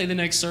 waiting to play the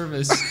next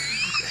service.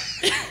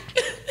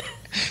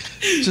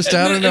 Just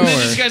out of And then nowhere.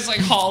 this guy's like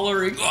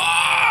hollering,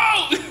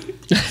 "Oh!"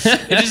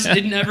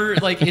 It never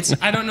like it's.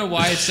 I don't know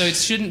why it's so. It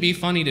shouldn't be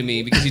funny to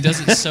me because he does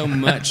it so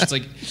much. It's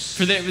like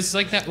it was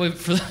like that way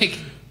for like.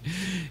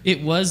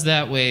 It was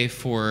that way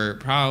for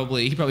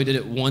he probably did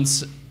it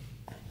once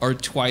or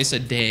twice a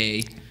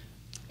day,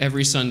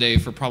 every Sunday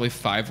for probably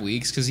 5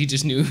 weeks because he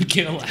just knew he'd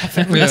get a laugh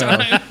every Yeah.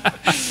 time.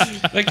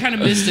 I kind of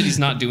miss that he's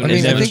not doing I it.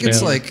 mean, as I much think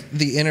it's now. like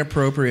the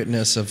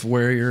inappropriateness of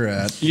where you're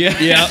at.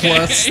 yeah.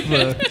 Plus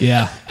the.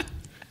 Yeah.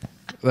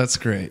 That's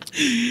great.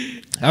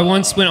 I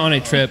once went on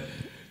a trip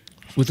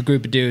with a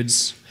group of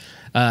dudes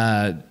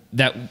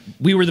that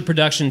we were the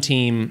production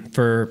team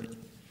for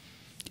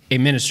a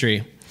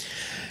ministry.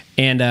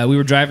 And we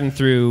were driving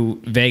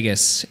through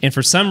Vegas. And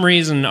for some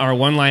reason, our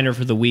one-liner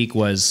for the week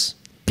was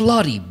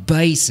bloody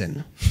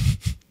Basin.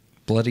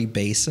 Bloody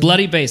Basin.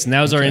 Bloody Basin.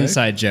 That was our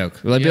inside joke.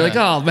 We'd be like,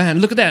 oh man,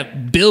 look at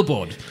that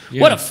billboard.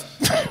 Yeah. What a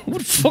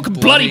fucking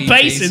bloody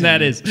basin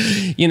that is.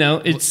 You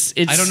know, it's.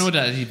 I don't know what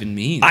that even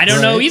means. I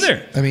don't know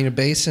either. I mean, a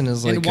basin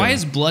is like. And why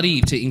is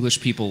bloody to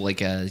English people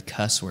like a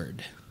cuss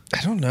word?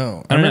 I don't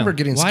know. I remember know.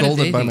 getting Why did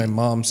scolded they by think- my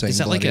mom saying Is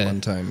that bloody like a-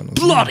 one time. And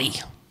I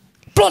was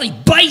Bloody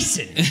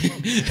basin.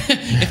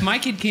 If my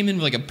kid came in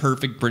with like a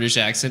perfect British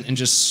accent and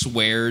just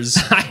swears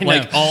I know.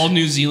 like all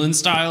New Zealand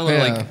style or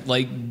Yeah.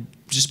 like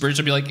just British,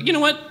 I'd be like, you know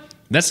what?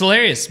 That's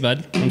hilarious,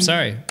 bud. I'm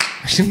sorry.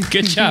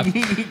 Good job.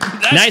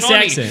 That's Nice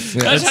funny. accent.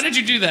 That's- how did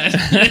you do that?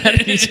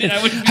 And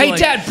I would be Hey, like-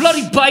 Dad,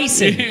 bloody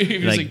bison.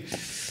 He was like,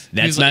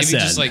 That's my if he son.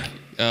 just like,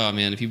 oh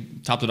man, if you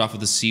topped it off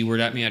with a C word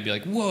at me, I'd be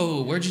like,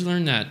 whoa, where'd you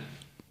learn that?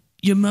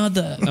 Your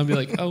mother. I'd be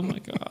like, oh my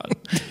god.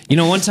 You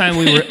know, one time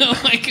we were.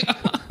 Oh my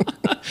god.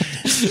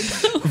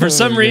 For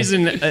some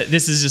reason,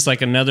 this is just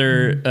like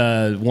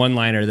another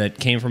one-liner that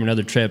came from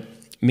another trip.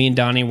 Me and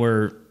Donnie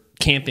were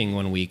camping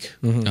one week.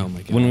 Oh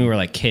my god. When we were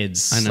like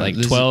kids, I know. like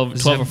This is- 12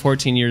 this or hap-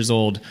 14 years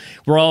old.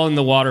 We're all in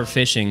the water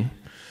fishing.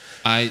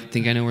 I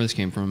think I know where this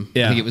came from.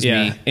 Yeah, I think it was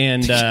me.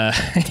 And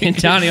and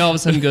Donnie all of a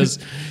sudden goes,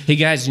 "Hey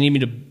guys, you need me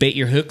to bait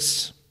your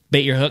hooks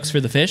for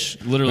the fish?"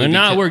 Literally,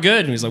 no, because- we're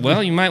good. And he's like,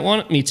 "Well, you might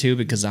want me to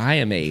because I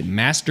am a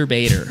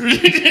masturbator."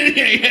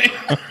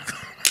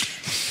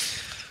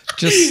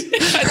 just.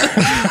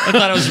 I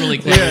thought I was really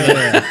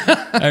clever.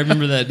 I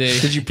remember that day.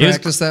 Did you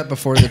practice that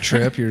before the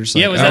trip? You're just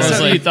like, Yeah, was I that was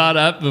something like, you thought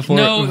up before?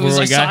 No, it before was.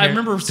 we got I here?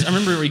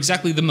 remember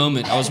exactly the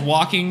moment. I was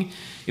walking.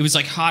 It was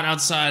like hot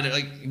outside.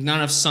 Like not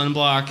enough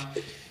sunblock,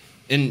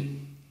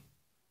 and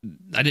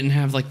I didn't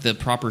have like the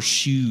proper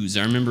shoes.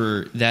 I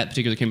remember that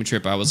particular camping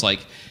trip. I was like,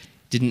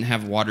 didn't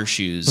have water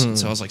shoes, and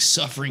so I was like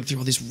suffering through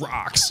all these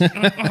rocks, and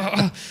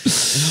I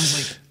was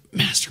like,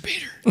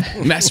 masturbator.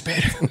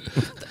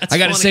 I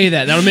got to say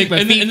that. That'll make my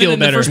And feet then feel the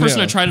better. first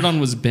person I tried it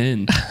on was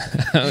Ben.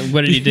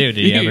 What did he do?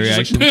 Did he have a He was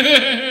reaction?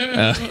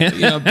 like,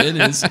 yeah, Ben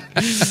is.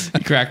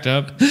 He cracked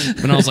up,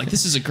 and I was like,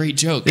 "This is a great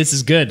joke. This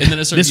is good. And then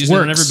I started This using it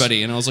on works.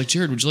 everybody, and I was like,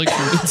 "Jared, would you like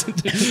for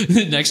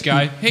the next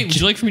guy? Hey, would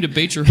you like for me to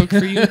bait your hook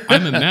for you?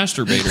 I'm a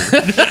masturbator.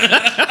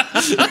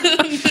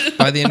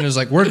 by the end, it was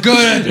like, we're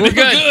good. We're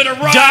good. Good, all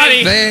right.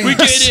 Johnny, Thanks. We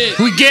get it.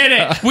 we get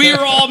it. We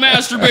are all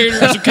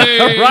masturbators, okay?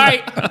 All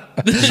right.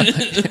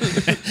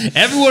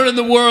 Everyone in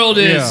the world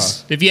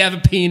is. If you have a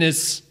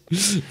penis.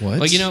 What?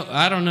 Like, you know,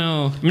 I don't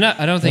know. I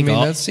don't I think mean,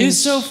 all. that seems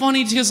It's so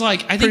funny because,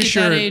 like, I think pretty at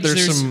sure that age,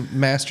 there's some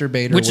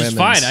masturbator Which is women's.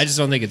 fine. I just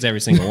don't think it's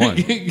every single one.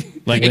 Like it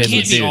with can't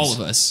dudes. be all of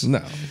us.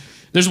 No.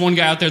 There's one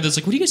guy out there that's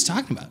like, "What are you guys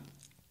talking about?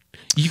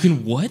 You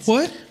can what?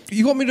 What?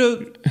 You want me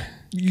to...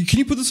 Can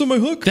you put this on my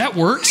hook? That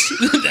works."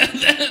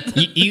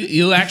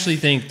 You actually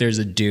think there's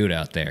a dude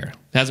out there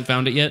Hasn't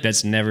found it yet.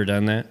 that's never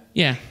done that?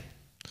 Yeah.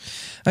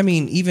 I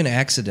mean, even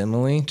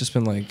accidentally, just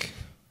been like...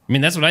 I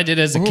mean, that's what I did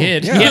as a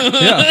kid. yeah,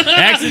 yeah.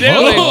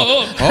 Accidentally.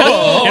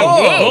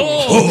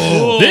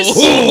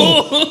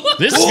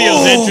 This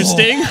feels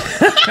interesting.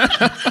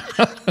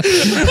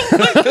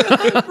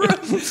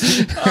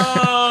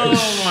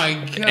 Oh my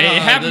god!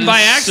 It happened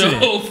by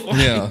accident. So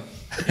funny. Yeah.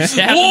 It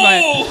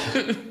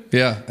happened by-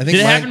 Yeah. I think did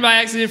it mine- happen by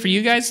accident for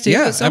you guys too?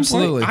 Yeah, at some point?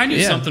 absolutely. I knew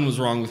Yeah. something was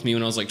wrong with me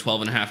when I was like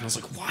 12 and a half, and I was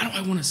like, why do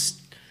I want to?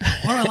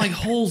 Why do I like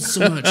holes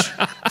so much?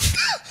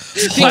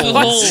 Things with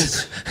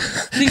holes.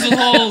 Things with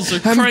holes are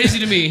crazy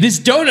to me. This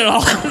donut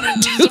all.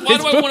 Why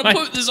do I want to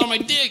put this on my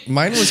dick?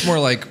 Mine was more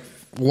like,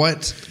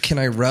 what can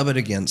I rub it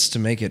against to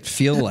make it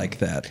feel like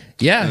that?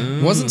 Yeah.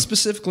 It wasn't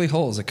specifically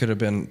holes. It could have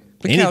been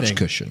the Anything. couch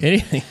cushion.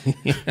 Anything.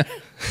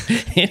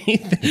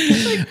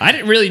 Anything. I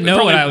didn't really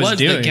know what I was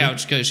doing. The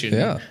couch cushion.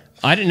 Yeah.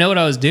 I didn't know what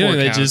I was doing.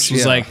 Poor It just couch.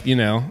 was Yeah. like,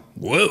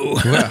 whoa.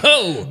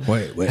 Whoa.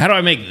 Wait. How do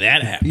I make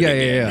that happen?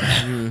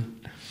 Yeah.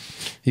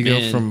 You go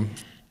Man. from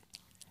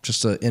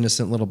just an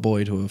innocent little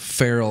boy to a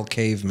feral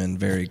caveman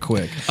very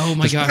quick. Oh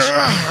my gosh.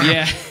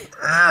 Yeah.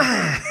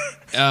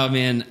 Oh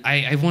man,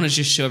 I want to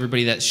just show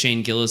everybody that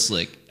Shane Gillis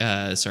lick.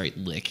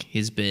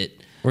 His bit.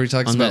 Where he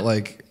talks On about that-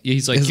 like... Yeah,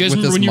 he's like, his- you guys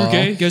with remember his when you were mom?"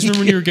 gay? You guys remember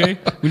when you were gay?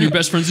 When you were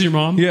best friends with your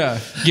mom? Yeah.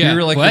 Yeah. You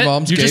were like What? your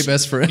mom's You're gay just-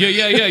 best friend.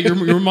 Yeah.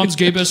 Your mom's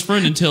gay best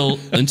friend until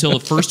the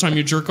first time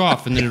you jerk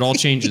off, and then it all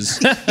changes.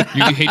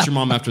 You hate your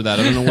mom after that.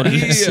 I don't know what it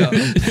is.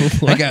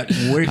 I got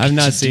work I've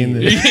not to seen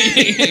do.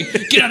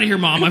 this. Get out of here,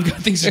 mom. I've got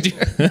things to do.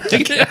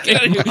 Get out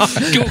of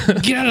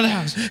here. Get out of the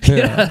house.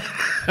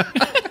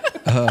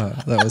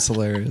 That was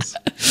hilarious.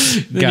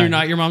 Then you're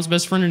not your mom's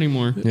best friend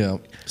anymore. Yeah.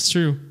 It's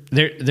true.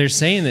 They're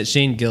saying that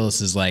Shane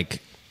Gillis is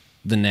like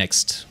the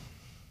next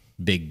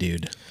big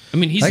dude. I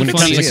mean, he's I the can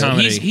funniest. see it.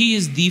 Comedy. He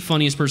is the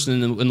funniest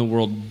person in the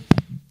world,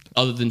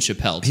 other than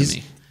Chappelle to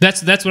me.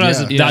 That's what I was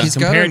Yeah. about to He's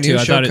got a compare new to.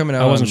 I show thought coming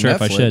out I wasn't on sure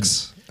if I should.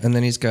 Netflix. And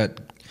then he's got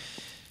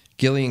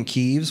Gillian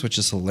Keeves, which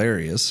is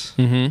hilarious.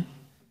 Mm-hmm.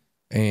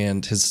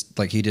 And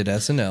he did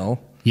SNL.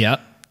 Yeah,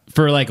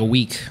 for like a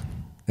week.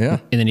 Yeah.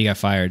 And then he got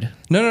fired.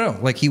 No.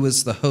 Like he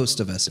was the host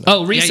of SNL.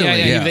 Oh,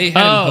 recently. Yeah. They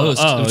had him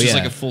host, which is yeah.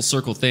 like a full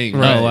circle thing.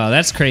 Right. Oh, wow.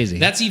 That's crazy.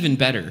 That's even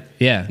better.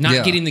 Yeah.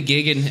 Not getting the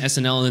gig in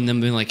SNL and then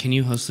being like, can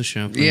you host the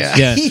show, please?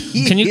 Yeah.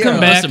 Can you come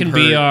back and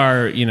be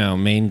hurt. our,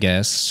 main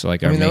guest?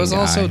 Like, our that main was guy.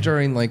 also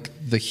during like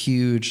the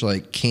huge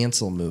like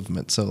cancel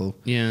movement. So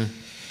Yeah.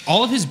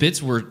 All of his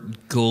bits were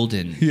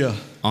golden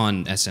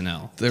on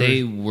SNL.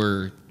 They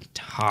were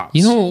tops.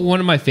 You know what one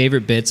of my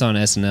favorite bits on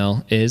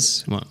SNL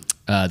is? What?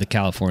 The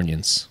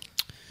Californians.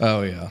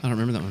 oh yeah. I don't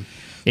remember that one.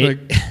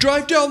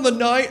 Drive down the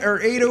night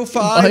or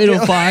 805.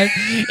 805.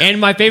 And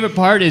my favorite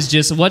part is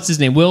just, what's his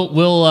name? Will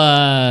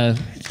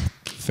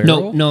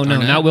Ferrell? No,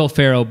 not Will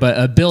Ferrell,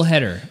 but Bill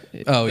Hader.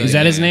 Oh, is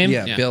that his name?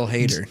 Yeah, Bill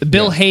Hader.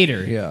 Bill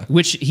Hader. Yeah.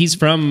 Which he's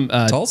from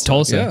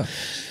Tulsa. Yeah.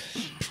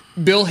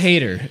 Bill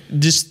Hader,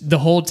 just the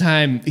whole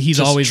time he's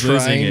Just always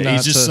losing it. trying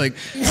He's not just to- like,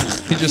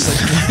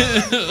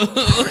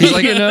 He's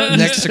like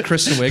next to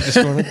Kristen Wiig just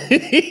going.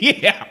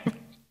 yeah.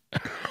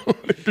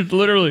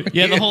 Literally.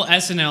 Yeah, the whole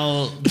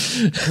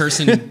SNL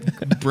person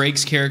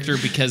breaks character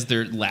because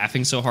they're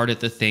laughing so hard at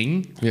the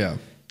thing. Yeah.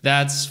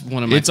 That's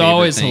one of my It's favorite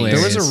always things.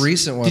 hilarious. There was a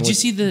recent one. Did you with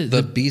see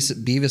the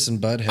Beavis and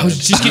Butthead? I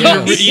was just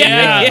getting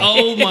yeah.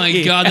 Oh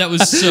my god, that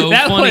was so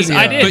That funny. was,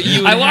 I did. But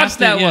you would I watched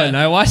have to- that one.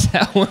 I watched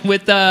that one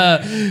with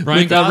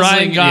Ryan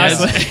Gosling, Gosling.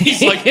 yes.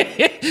 He's like,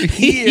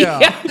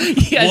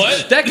 Yes.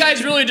 What? That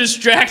guy's really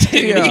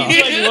distracted. Yeah.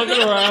 He's like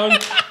looking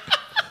around,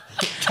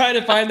 trying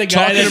to find the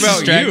guy Talking that's about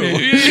distracted.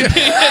 you.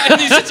 and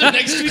these sit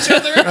next to each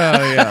other.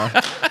 Oh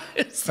yeah.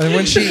 And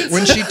when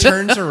she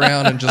turns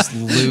around and just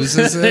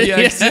loses it,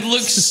 Yeah, 'cause it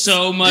looks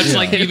so much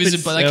like Beavis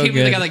and Butthead. I so can't believe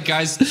they good. got that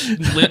guy's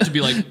lip to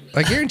be like.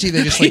 I guarantee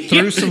they just like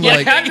threw some Yeah,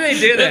 like. how can they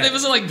do It that?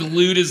 wasn't like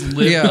glued his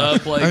lip Yeah.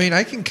 up. Like I mean,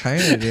 I can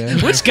kind of. Yeah.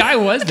 Which guy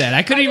was that?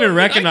 I couldn't even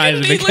recognize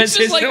him He looks because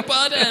just his like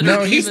Butthead.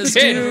 No, or he's Beavis.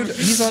 dude.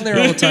 He's on there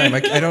all the time. I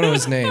don't know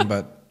his name,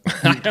 but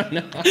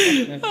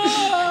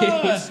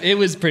it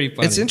was pretty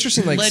funny. it's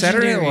interesting. Like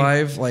Saturday Night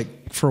Legendary. Live,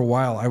 like for a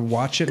while, I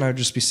watch it and I would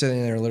just be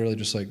sitting there, literally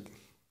just like,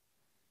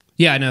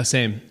 Yeah, I know,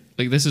 same.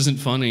 Like this isn't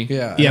funny.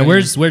 yeah, Yeah, I mean,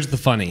 where's the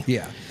funny?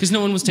 yeah. Because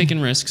no one was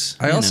taking risks.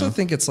 I you also know.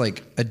 think it's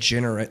like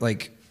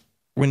like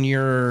when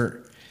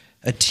you're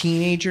a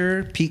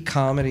teenager, peak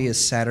comedy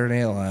is Saturday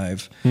Night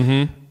Live.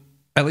 Mm-hmm.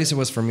 At least it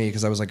was for me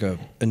because I was like a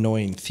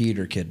annoying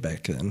theater kid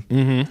back then.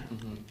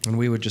 Mm-hmm. And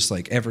we would just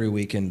like every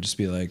weekend just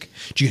be like,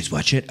 "Did you guys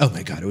watch it? Oh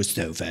my god, it was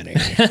so funny."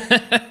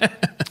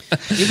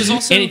 it was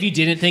also. And if you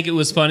didn't think it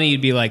was funny,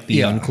 you'd be like the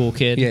Yeah. uncool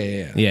kid.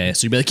 Yeah. Yeah,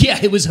 so you'd be like, yeah,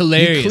 it was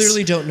hilarious. You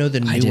clearly don't know the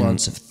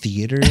nuance of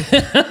theater.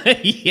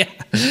 yeah.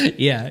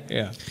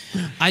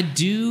 I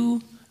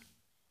do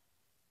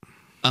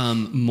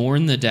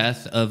mourn the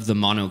death of the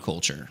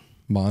monoculture.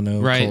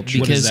 Monoculture. Right? What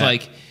is Because that?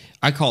 like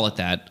I call it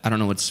that. I don't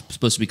know what it's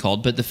supposed to be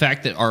called, but the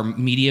fact that our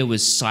media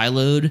was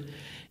siloed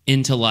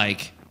into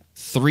like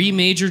 3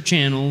 major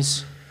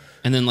channels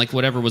and then like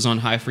whatever was on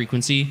high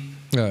frequency.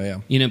 Oh yeah.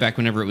 You know, back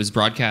whenever it was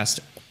broadcast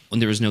when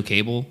there was no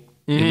cable.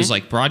 It was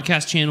like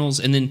broadcast channels,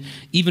 and then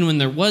even when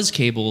there was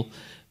cable,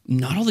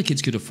 not all the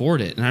kids could afford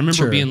it. And I remember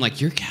Sure. being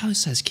like, your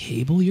house has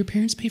cable? Your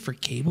parents pay for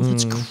cable?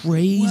 That's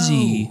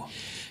crazy. Whoa.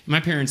 My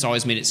parents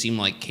always made it seem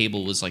like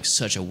cable was like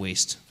such a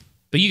waste.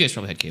 But you guys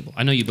probably had cable.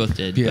 I know you both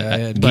did. Yeah, but, I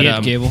had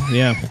but, cable.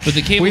 Yeah. But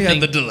the cable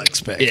thing,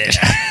 deluxe package.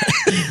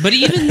 but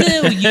even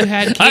though you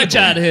had Our cable,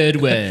 childhood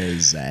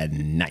was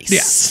nice.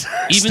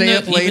 Yeah. Even Stay though-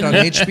 up late even on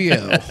though-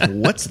 HBO.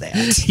 What's that?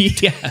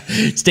 Yeah.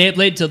 Stay up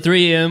late till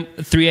 3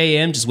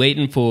 a.m. just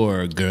waiting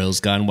for Girls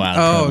Gone Wild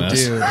Oh, promos.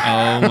 dude.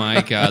 oh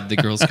my God, the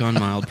Girls Gone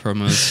Wild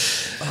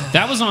promos.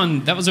 That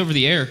was over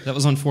the air. That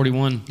was on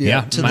 41.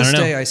 Yeah, To I this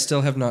don't know. day, I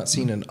still have not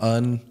seen an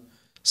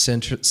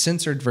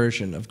uncensored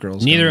version of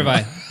Girls. Neither Gone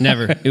have I.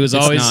 Never. It was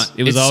It's always not.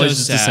 it was It's always so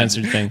just sad. a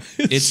censored thing.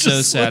 It's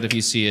so sad if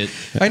you see it.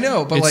 I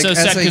know, but It's like so as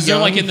sad a because they're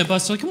like young- in the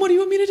bus, like, what do you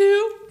want me to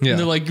do? Yeah. And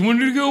they're like, you want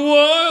me to go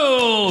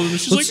wild? And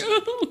she's like,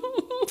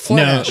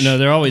 Flash. No,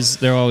 they're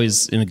always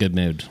in a good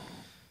mood.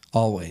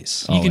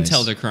 Always. you can Always.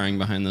 tell they're crying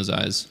behind those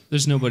eyes.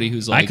 There's nobody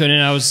who's like, I couldn't.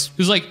 I was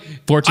who's like,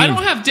 14. I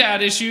don't have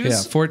dad issues.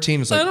 Yeah, 14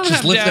 was I like, don't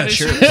just have lift dad that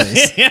shirt,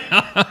 please.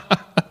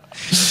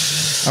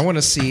 I want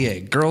to see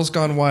a Girls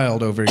Gone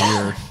Wild over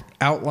your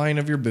outline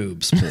of your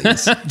boobs,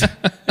 please.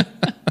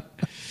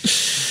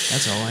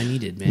 That's all I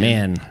needed, man.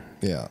 Man.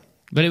 Yeah.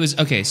 But it was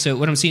okay. So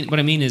what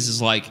I mean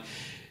is like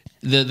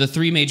the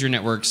 3 major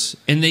networks,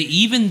 and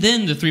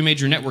the 3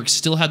 major networks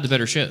still had the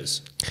better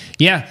shows.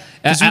 Yeah.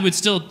 Because we would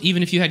still,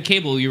 even if you had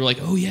cable, you were like,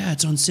 oh yeah,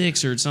 it's on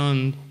 6 or it's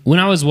on. When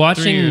I was 3 or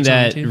watching it's on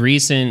that 2.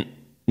 recent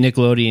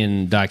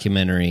Nickelodeon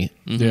documentary,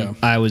 Yeah.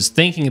 I was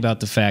thinking about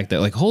the fact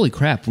that, like, holy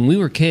crap, when we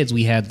were kids,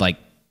 we had like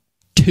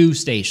 2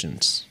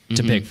 stations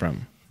to pick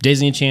from: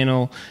 Disney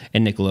Channel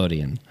and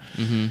Nickelodeon.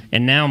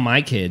 And now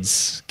my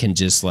kids can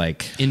just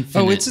like,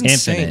 Infinite. Oh, it's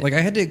insane. Infinite. Like I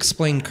had to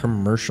explain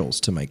commercials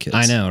to my kids.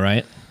 I know,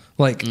 right?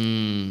 Like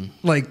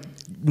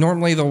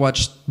normally they'll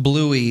watch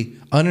Bluey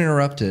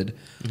uninterrupted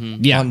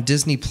Yeah. on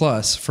Disney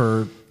Plus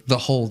for the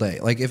whole day.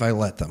 Like if I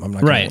let them, I'm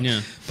not Right. gonna,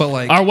 Yeah. But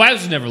like Our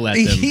wives would never let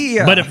them.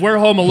 Yeah. But if we're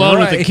home alone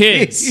with the Right.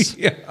 kids,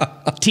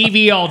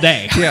 TV all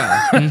day.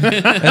 yeah. And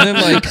then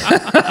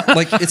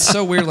like it's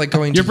so weird like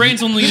going Your to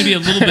brain's only going to be a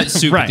little bit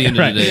soup at the end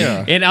of the day.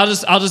 Yeah. And I'll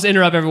just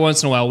interrupt every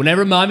once in a while.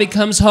 Whenever mommy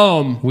comes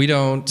home, we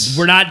don't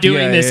we're not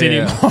doing this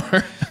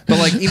anymore. But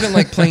like even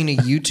like playing a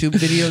YouTube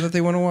video that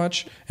they want to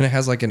watch and it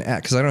has like an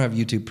ad because I don't have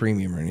YouTube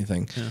Premium or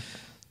anything. Yeah.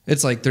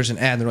 It's like there's an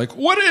ad and they're like,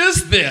 what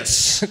is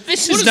this?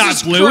 This What is not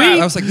this Bluey. crap?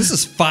 I was like, this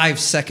is 5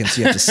 seconds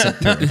you have to sit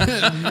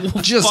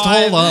through. Just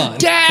hold on.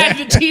 Dad,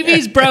 the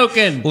TV's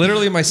broken.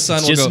 Literally my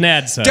son will just go, an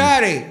ad, son.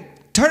 Daddy,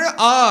 turn it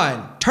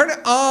on. Turn it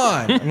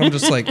on. And I'm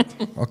just like,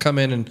 I'll come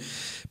in and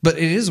but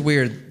it is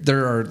weird.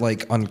 There are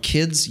like on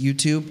kids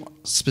YouTube,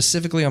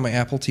 specifically on my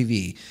Apple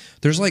TV,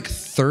 there's like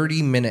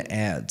 30-minute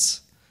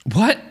ads.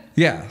 What?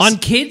 Yeah. On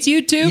kids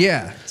YouTube?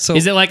 Yeah. So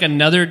is it like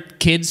another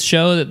kids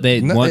show that they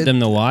want them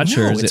to watch,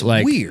 no, or is it's it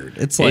like weird?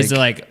 It's like is it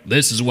like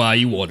this is why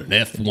you want an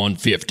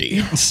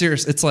F-150?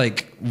 serious. It's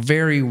like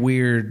very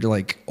weird,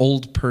 like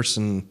old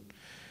person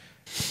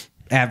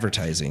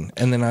advertising,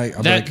 and then I'm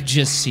That like,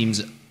 just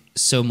seems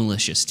so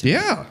malicious to me.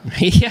 yeah,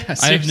 Yeah,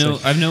 I have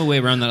seriously. no way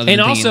around that. Other And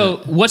than thinking also,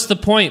 that- what's the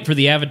point for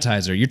the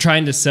advertiser? You're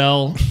trying to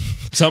sell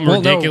something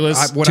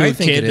ridiculous what to I a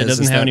think kid it that is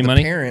doesn't is have that any the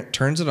money. parent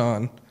turns it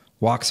on,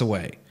 walks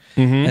away,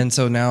 and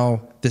so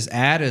now this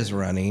ad is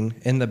running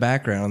in the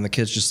background, and the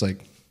kid's just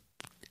like,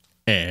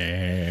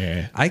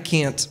 I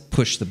can't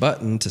push the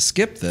button to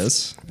skip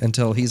this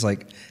until he's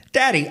like,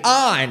 Daddy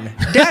on,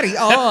 Daddy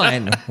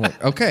on. I'm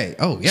like, okay,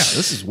 oh yeah,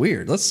 this is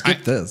weird. Let's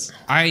skip this.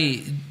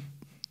 I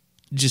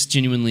just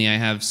genuinely I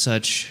have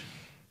such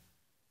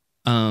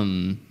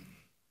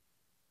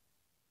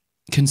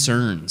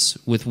concerns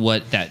with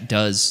what that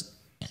does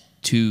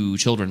to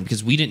children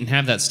because we didn't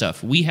have that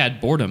stuff. We had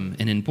boredom,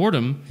 and in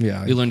boredom,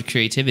 Yeah. we learned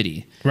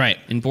creativity. Right.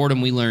 In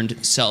boredom, we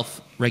learned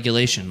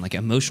self-regulation, like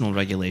emotional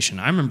regulation.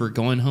 I remember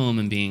going home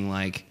and being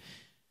like,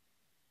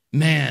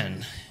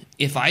 man,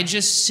 if I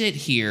just sit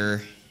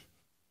here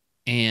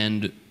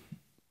and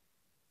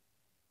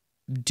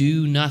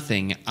do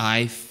nothing,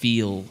 I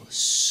feel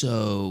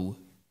so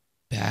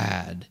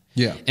bad.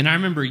 Yeah. And I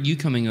remember you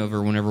coming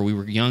over whenever we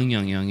were young,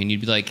 and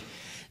you'd be like,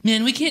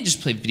 man, we can't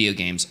just play video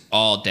games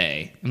all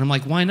day. And I'm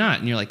like, why not?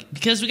 And you're like,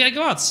 because we got to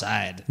go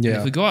outside. Yeah. And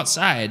if we go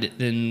outside,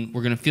 then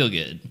we're going to feel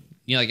good.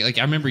 You know, like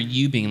I remember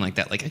you being like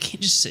that. Like, I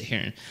can't just sit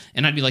here.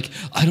 And I'd be like,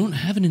 I don't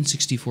have an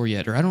N64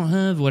 yet, or I don't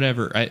have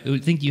whatever. I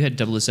think you had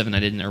 007, I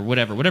didn't, or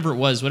whatever it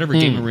was, whatever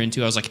game we were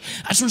into. I was like,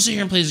 I just want to sit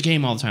here and play this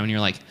game all the time. And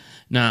you're like,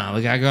 nah,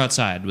 we got to go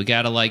outside. We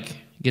got to like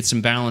get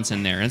some balance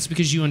in there. And it's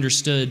because you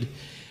understood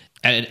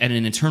at an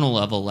internal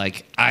level,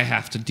 like I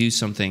have to do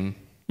something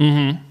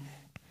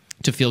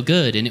to feel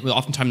good. And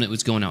oftentimes it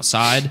was going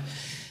outside,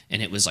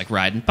 and it was like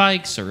riding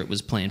bikes, or it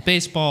was playing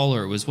baseball,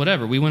 or it was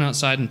whatever. We went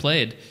outside and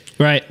played.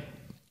 Right.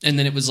 And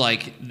then it was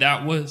like,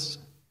 that was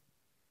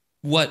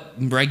what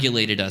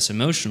regulated us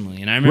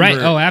emotionally. And I remember... Right.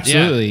 Oh,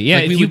 absolutely. Yeah,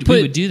 like if we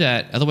you would do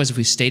that. Otherwise, if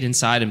we stayed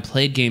inside and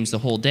played games the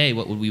whole day,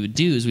 what we would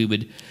do is we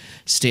would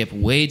stay up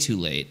way too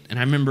late. And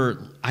I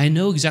remember, I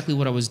know exactly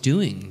what I was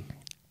doing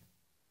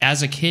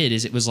as a kid.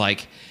 Is it was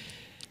like,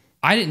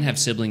 I didn't have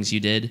siblings, you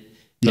did.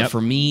 But Yep.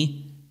 for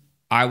me,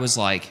 I was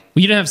like...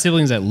 Well, you didn't have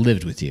siblings that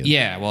lived with you.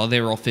 Yeah, well, they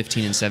were all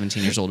 15 and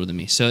 17 years older than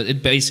me. So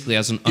it basically, I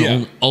was an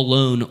Yeah.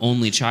 alone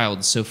only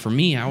child. So for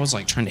me, I was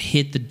like trying to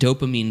hit the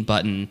dopamine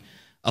button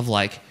of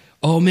like,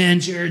 oh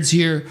man, Jared's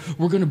here.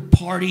 We're going to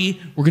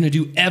party. We're going to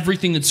do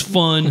everything that's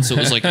fun. So it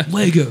was like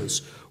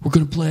Legos. We're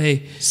going to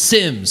play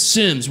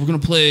Sims. We're going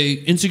to play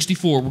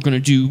N64. We're going to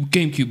do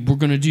GameCube. We're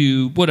going to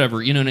do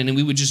whatever, you know, and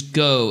we would just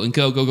go and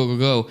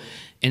go.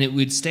 And it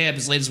would stay up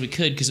as late as we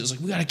could because it was like,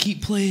 we got to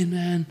keep playing,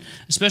 man.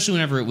 Especially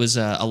whenever it was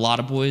a lot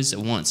of boys at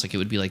once. Like it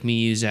would be like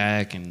me,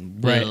 Zach,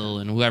 and Will,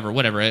 and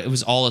whatever. It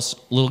was all us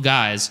little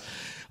guys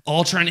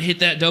all trying to hit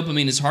that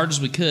dopamine as hard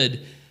as we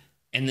could.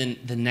 And then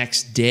the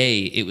next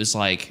day, it was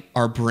like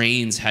our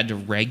brains had to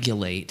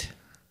regulate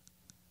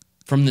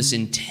from this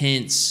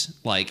intense,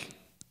 like,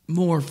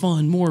 more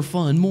fun, more Right.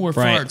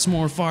 farts,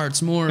 more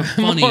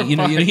funny, More you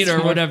know, farts, or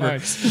more whatever.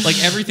 farts.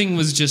 Like everything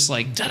was just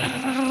like,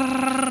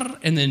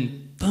 and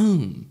then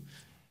boom.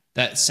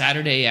 That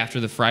Saturday after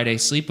the Friday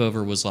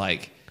sleepover was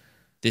like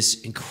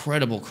this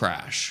incredible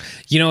crash.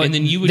 You know, and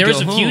then you would there go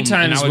was a home few and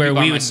times I would where be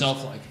by we would-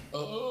 myself like,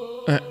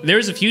 There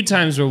was a few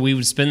times where we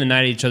would spend the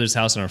night at each other's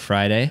house on a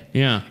Friday.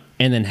 yeah.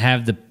 And then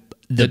have the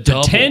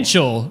double.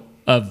 potential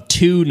of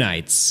 2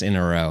 nights in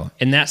a row.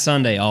 And that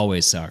Sunday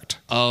always sucked.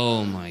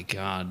 Oh my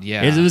God,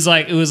 yeah. It was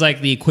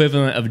like the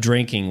equivalent of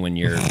drinking when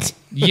you're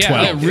Yeah,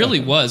 12. it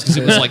really was because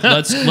it was like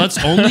let's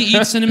only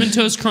eat cinnamon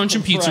toast crunch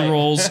and pizza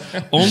rolls,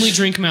 only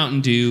drink Mountain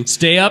Dew,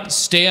 Stay up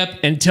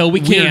until we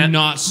We are can't.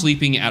 not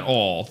sleeping at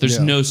all. There's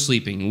Yeah. no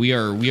sleeping. We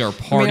are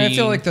partying. I mean, I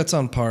feel like that's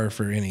on par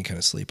for any kind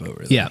of sleepover.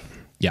 though. Yeah.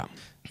 Yeah.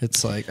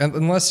 It's like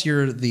unless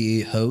you're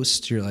the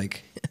host, you're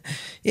like,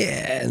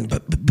 yeah,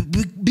 but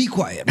be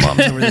quiet,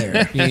 mom's over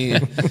there. Yeah.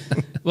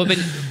 Well,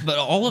 but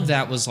all of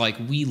that was like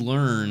we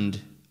learned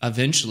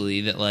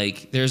eventually that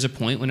like there's a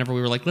point whenever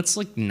we were like, let's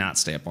like not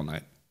stay up all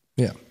night.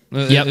 Yeah,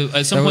 Yep.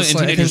 At some point in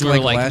teenagers, we were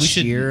like, last we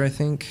should, year, I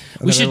think.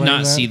 we should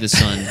not see the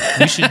sun.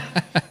 We should.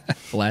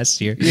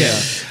 Last year. Yeah.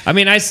 I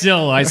mean, I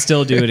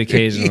still do it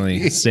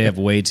occasionally. Stay up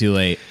way too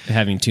late,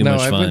 having too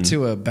much fun. I went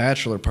to a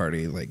bachelor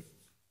party like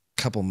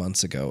a couple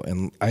months ago,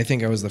 and I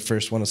think I was the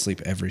first one to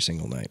sleep every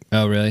single night.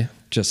 Oh, really?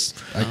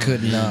 I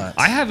could not.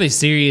 I have a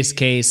serious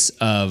case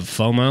of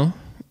FOMO.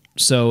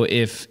 So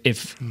if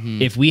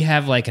we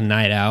have like a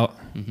night out,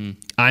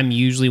 I'm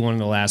usually one of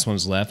the last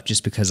ones left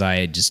just because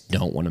I just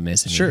don't want to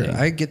miss anything. Sure,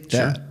 I get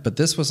that. But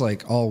this was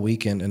like all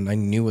weekend, and I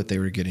knew what they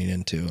were getting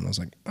into, and I was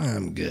like,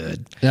 I'm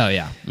good. Oh,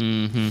 yeah.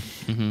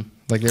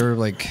 Like they were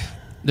like,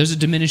 there's a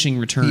diminishing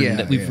return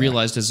that we've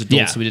realized as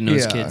adults that we didn't know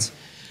as kids.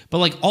 But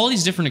like all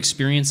these different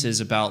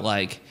experiences about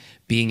like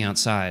being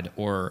outside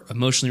or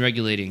emotionally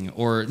regulating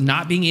or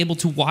not being able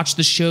to watch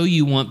the show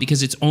you want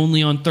because it's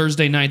only on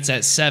Thursday nights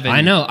at 7. I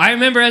know. I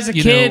remember as a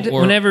kid,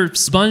 whenever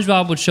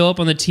SpongeBob would show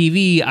up on the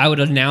TV, I would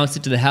announce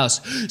it to the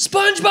house,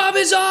 SpongeBob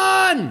is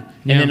on! And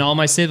then all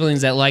my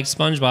siblings that liked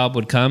SpongeBob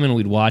would come and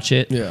we'd watch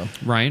it. yeah.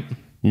 Right?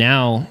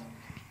 Now,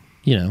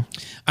 you know.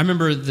 I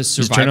remember the turn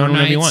Survivor on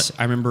whatever you nights. want.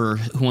 I remember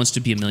Who Wants to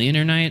Be a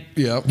Millionaire night.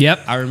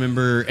 Yep. I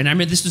remember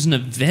this was an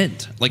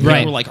event. Like, Right.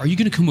 they were like, are you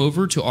going to come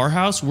over to our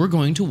house? We're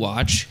going to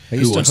watch. I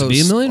used Who Wants to to Be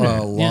a host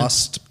Millionaire?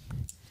 Lost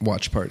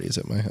watch parties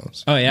at my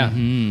house. Oh, yeah.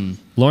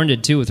 Lauren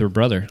did too with her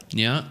brother.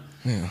 Yeah.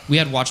 We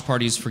had watch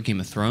parties for Game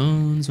of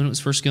Thrones when it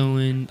was first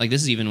going. Like,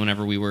 this is even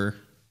whenever we were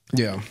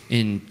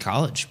in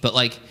college. But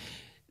like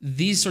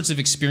these sorts of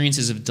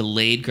experiences of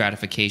delayed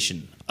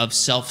gratification, of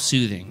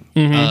self-soothing,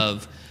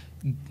 of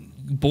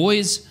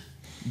boys,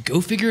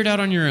 go figure it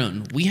out on your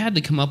own. We had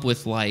to come up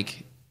with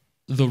like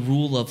the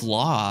rule of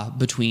law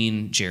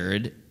between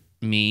Jared,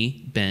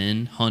 me,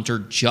 Ben, Hunter,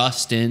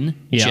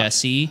 Justin,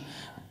 Jesse,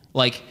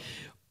 like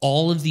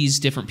all of these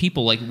different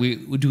people. Like,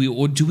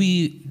 do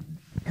we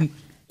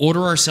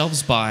order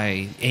ourselves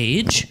by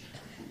age?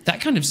 That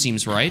kind of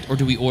seems right. Or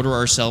do we order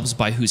ourselves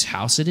by whose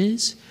house it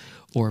is,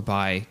 or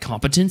by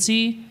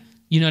competency?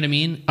 You know what I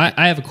mean?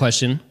 I have a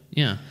question.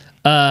 Yeah.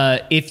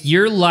 If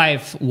your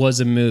life was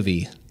a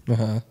movie,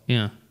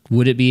 Yeah.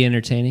 would it be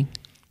entertaining?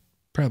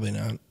 Probably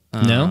not.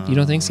 No? You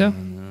don't think so?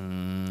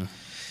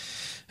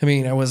 I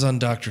mean, I was on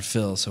Dr.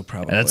 Phil, so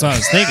probably. That's what I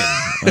was thinking.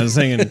 I was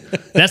thinking,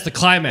 that's the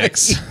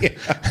climax.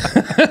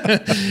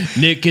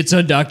 Nick gets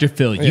on Dr.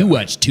 Phil. You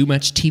watch too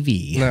much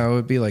TV. No, it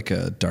would be like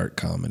a dark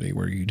comedy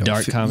where you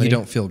don't comedy? you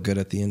don't feel good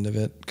at the end of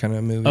it kind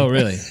of movie. Oh,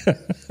 really?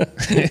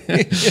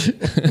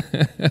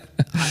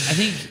 I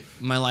think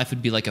my life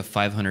would be like a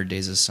 500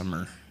 Days of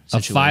Summer A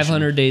situation.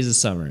 500 Days of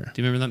Summer.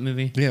 Do you remember that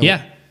movie?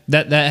 Yeah.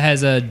 That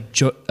has a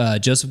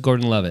Joseph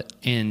Gordon-Levitt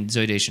And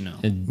Zooey Deschanel.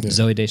 and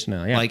Zoe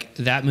Deschanel. Yeah. Like,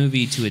 that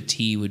movie to a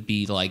T would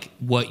be like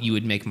what you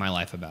would make my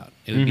life about.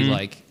 It would be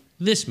like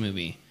this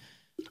movie.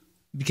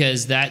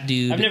 Because that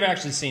dude... I've never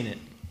actually seen it.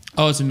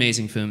 Oh, it's an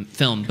amazing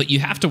film. But you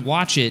have to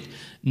watch it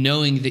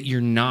knowing that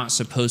you're not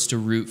supposed to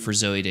root for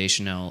Zooey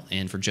Deschanel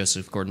and for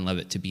Joseph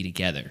Gordon-Levitt to be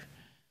together.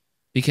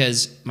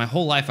 Because my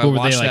whole life I Or were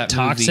watched they like that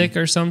toxic movie.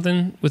 or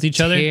something with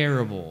each other?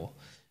 Terrible.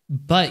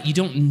 But you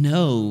don't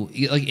know.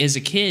 Like, as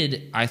a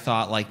kid, I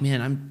thought, like,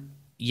 man,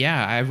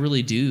 I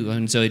really do.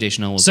 And Zooey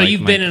Deschanel was So like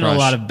you've my been in a crush.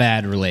 lot of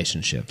bad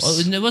relationships. Well,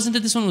 it wasn't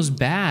that this one was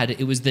bad.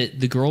 It was that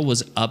the girl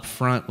was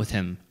upfront with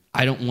him.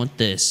 I don't want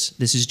this.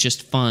 This is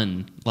just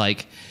fun.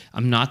 Like,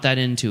 I'm not that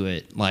into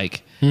it.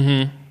 Like,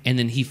 and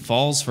then he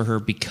falls for her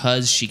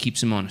because she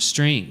keeps him on a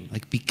string.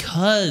 Like,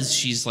 because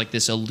she's like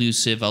this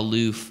elusive,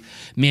 aloof,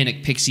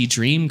 manic pixie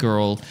dream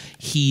girl,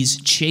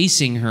 he's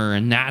chasing her,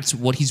 and that's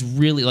what he's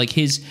really like.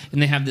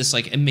 And they have this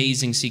like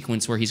amazing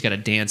sequence where he's got a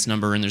dance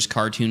number and there's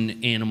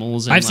cartoon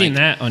animals. And I've seen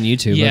that on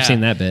YouTube. I've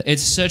seen that bit.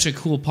 It's such a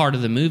cool part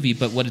of the movie,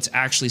 but what it's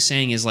actually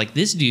saying is like,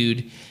 this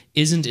dude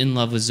isn't in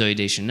love with Zooey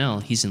Deschanel.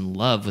 He's in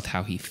love with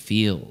how he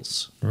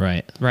feels.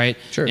 Right. Right?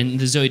 Sure. And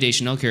the Zooey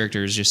Deschanel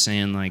character is just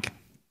saying like,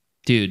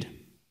 dude,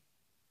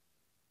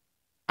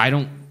 I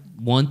don't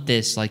want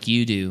this like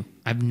you do.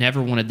 I've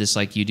never wanted this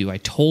like you do. I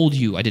told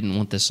you I didn't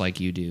want this like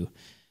you do.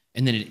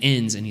 And then it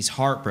ends and he's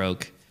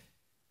heartbroken.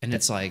 And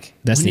it's like,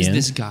 That's when the is end?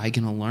 this guy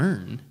going to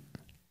learn?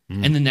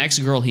 And the next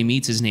girl he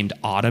meets is named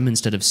Autumn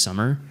instead of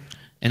Summer.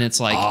 And it's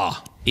like,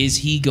 is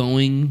he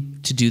going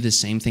to do the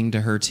same thing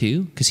to her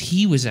too? Because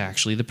he was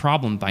actually the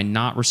problem by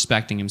not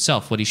respecting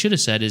himself. What he should have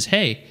said is,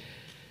 hey,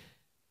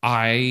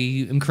 I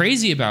am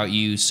crazy about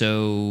you,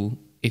 so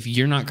if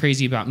you're not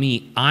crazy about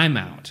me, I'm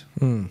out.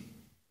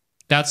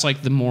 That's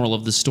like the moral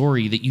of the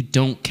story that you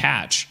don't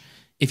catch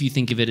if you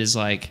think of it as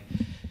like,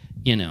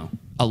 you know,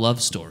 a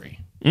love story.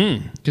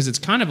 Because it's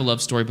kind of a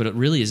love story, but it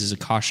really is a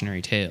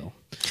cautionary tale.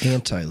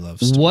 Anti-love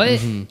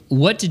story.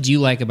 What did you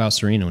like about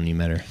Serena when you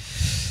met her?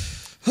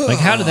 Like,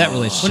 how did that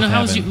relationship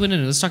happen? No,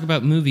 let's talk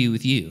about movie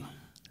with you.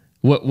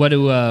 What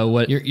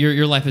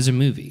Your life is a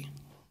movie.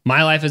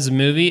 my life as a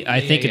movie?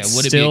 I think it's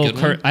Would it be a still.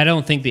 good one? I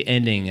don't think the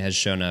ending has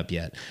shown up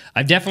yet.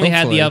 I've definitely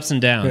had the Hopefully. ups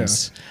and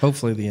downs. Yeah.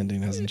 Hopefully the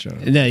ending hasn't shown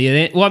up. No,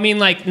 yeah, well, I mean,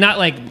 like, not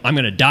like I'm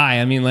gonna die.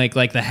 I mean, like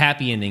the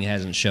happy ending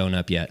hasn't shown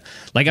up yet.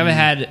 Like, I've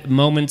had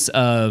moments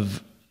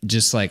of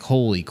just like,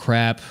 holy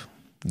crap,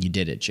 you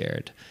did it,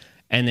 Jared.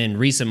 and then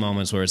recent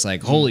moments where it's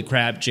like, holy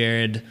crap,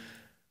 Jared,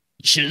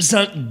 you should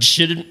have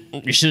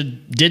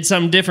did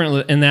something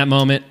different in that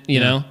moment, you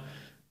know,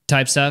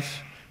 type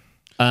stuff.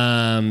 So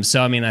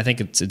I mean, I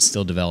think it's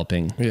still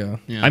developing. Yeah.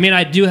 I mean,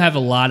 I do have a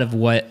lot of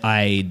what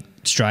I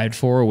strived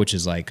for, which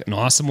is like an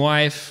awesome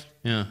wife.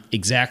 Yeah.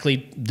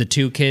 Exactly the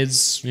 2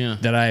 kids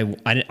that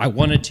I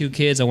wanted 2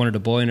 kids. I wanted a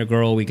boy and a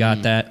girl. We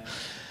got that.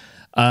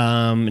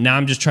 Now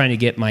I'm just trying to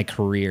get my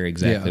career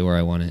exactly where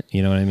I want it.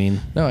 You know what I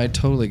mean? No, I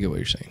totally get what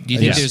you're saying. Do you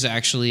think there's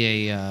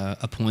actually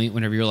a point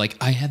whenever you're like,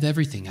 I have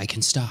everything, I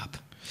can stop?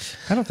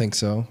 I don't think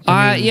so.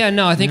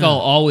 I think I'll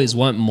always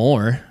want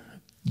more,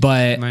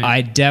 but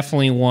I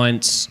definitely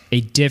want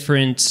a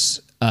different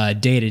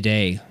day to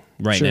day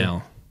right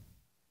now.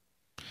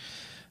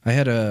 I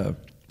had a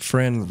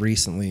friend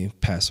recently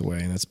pass away,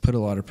 and it's put a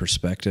lot of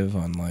perspective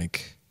on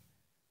like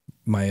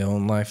my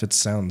own life. It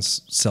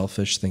sounds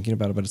selfish thinking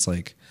about it, but it's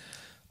like,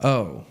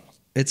 oh,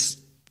 it's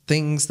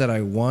things that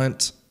I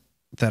want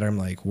that I'm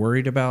like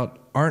worried about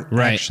aren't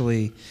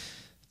actually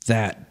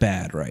that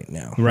bad right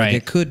now. Right.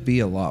 Like, it could be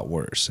a lot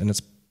worse. And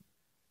it's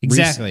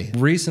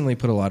recently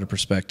put a lot of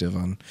perspective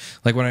on,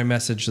 like when I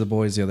messaged the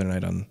boys the other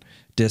night on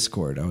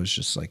Discord, I was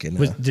just like,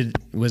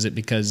 was it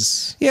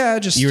because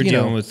just you were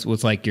dealing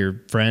with like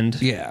your friend?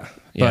 Yeah.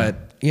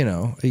 But you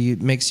know,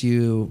 it makes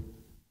you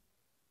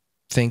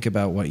think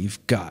about what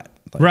you've got.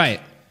 Like,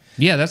 right.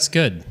 Yeah, that's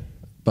good.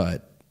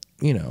 But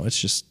you know, it's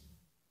just,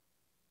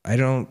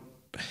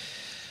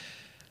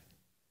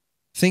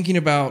 thinking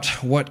about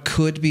what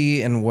could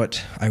be and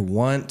what I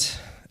want.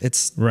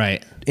 It's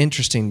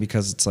interesting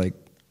because it's like,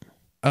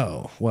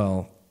 oh,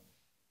 well,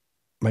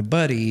 my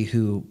buddy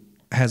who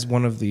has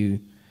one of the,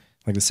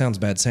 like, it sounds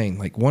bad saying,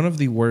 like one of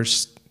the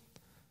worst,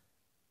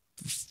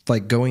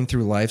 like going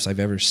through lives I've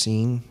ever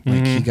seen.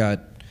 Like he got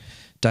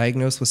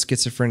diagnosed with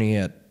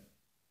schizophrenia at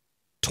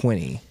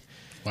 20.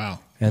 Wow.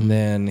 And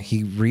then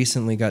he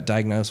recently got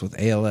diagnosed with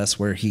ALS,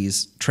 where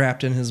he's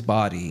trapped in his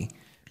body,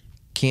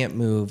 can't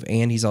move,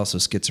 and he's also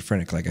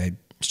schizophrenic. Like, I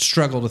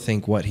struggle to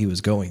think what he was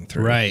going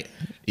through. Right.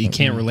 You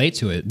can't relate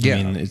to it. Yeah.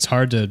 I mean, it's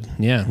hard to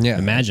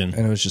imagine.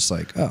 And it was just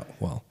like, oh,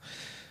 well,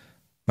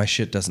 my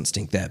shit doesn't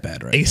stink that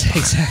bad right now.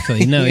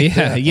 Exactly. No,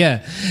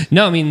 yeah.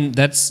 No, I mean,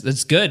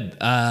 that's good.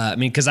 I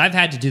mean, because I've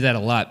had to do that a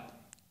lot.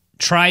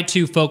 Try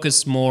to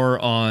focus more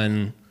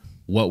on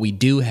what we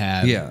do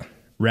have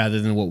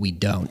rather than what we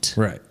don't.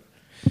 Right.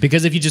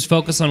 Because if you just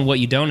focus on what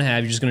you don't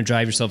have, you're just going to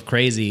drive yourself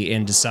crazy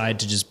and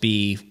decide to just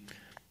be...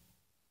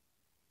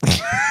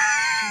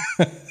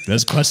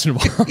 That's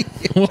questionable.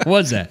 What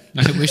was that?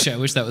 I wish that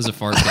was a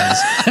fart, guys.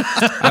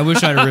 I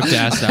wish I'd have ripped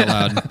ass out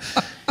loud.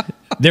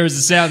 There was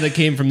a sound that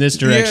came from this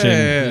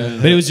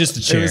direction, but it was just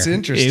a chair. It was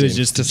interesting. It was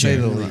just to say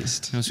the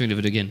least. I was going to do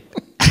it again.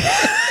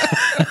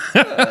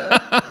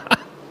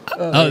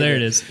 Oh, there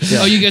it is.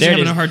 Yeah. Oh, you guys are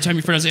having a hard time.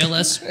 Your friend has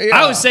ALS? Yeah.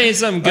 I was saying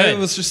something good. I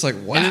was just like,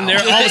 wow. And then there,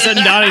 all of a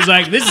sudden, Donnie's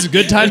like, this is a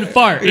good time to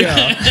fart.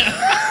 Yeah.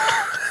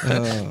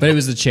 But it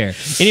was the chair.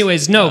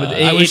 Anyways, no. But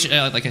I wish,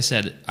 like I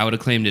said, I would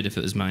have claimed it if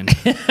it was mine.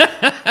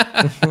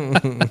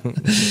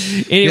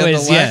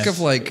 Anyways, the lack of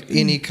like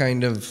any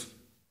kind of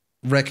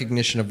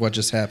recognition of what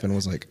just happened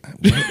was like,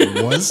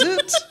 what was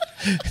it?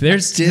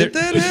 Did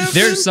that happen?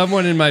 There's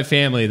someone in my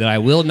family that I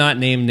will not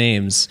name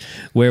names,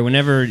 where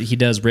whenever he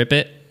does rip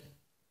it,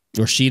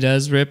 or she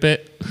does rip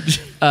it,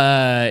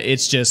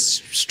 it's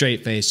just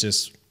straight face,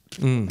 just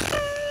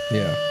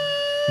yeah,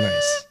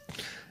 nice.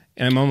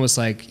 And I'm almost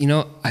like,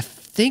 I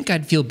think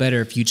I'd feel better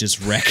if you just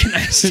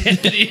recognized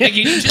it. Can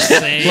you just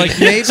say, like,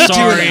 maybe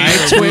sorry,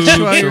 eye twitch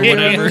or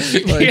whatever?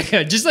 Like,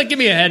 yeah, just like give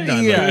me a head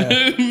nod. Yeah.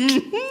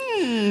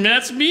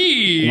 That's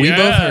me. We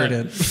both heard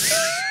it.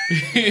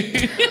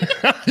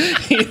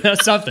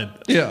 Something.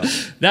 Yeah,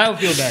 that would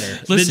feel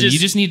better. Listen, you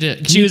just need to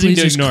choosing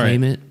to ignore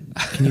it.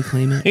 Can you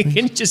claim it? Can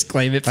you just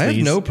claim it, please? I have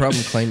no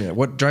problem claiming it.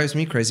 What drives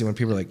me crazy when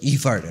people are like, you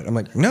farted. I'm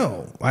like,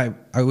 no, I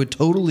would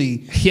totally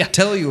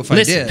tell you if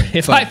I did.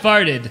 If I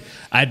farted,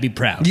 I'd be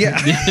proud. Yeah.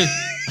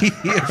 You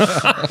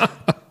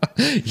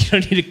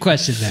don't need to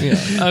question that.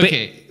 Yeah.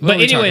 Okay.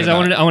 But anyways,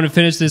 I want to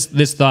finish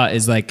this thought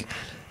is like,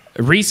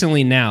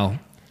 recently now,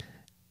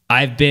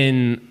 I've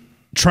been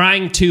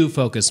trying to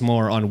focus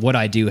more on what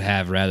I do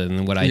have rather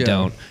than what I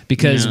don't.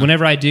 Because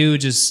whenever I do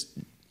just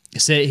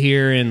sit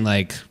here and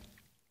like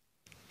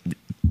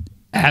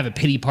have a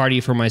pity party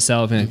for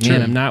myself and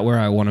man, I'm not where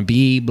I want to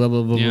be, blah,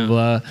 blah, blah, blah,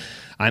 blah.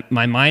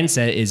 My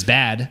mindset is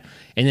bad.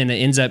 And then it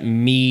ends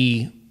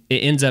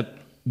up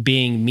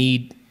being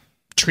me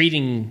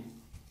treating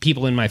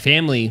people in my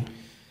family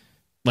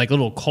like a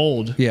little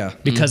cold. Yeah.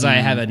 Because I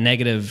have a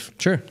negative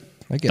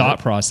thought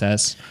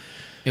process.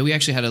 Yeah, we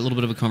actually had a little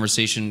bit of a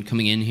conversation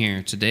coming in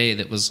here today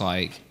that was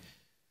like,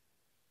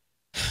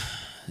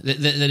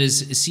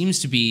 it seems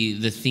to be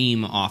the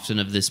theme often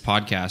of this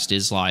podcast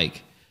is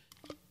like,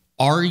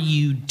 are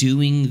you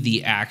doing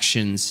the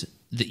actions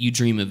that you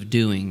dream of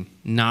doing?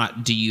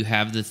 Not do you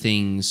have the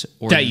things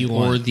or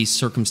the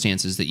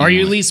circumstances that you want? Are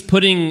you at least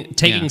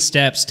taking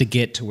steps to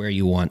get to where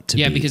you want to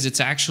be? Yeah, because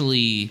it's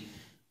actually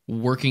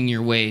working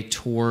your way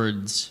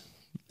towards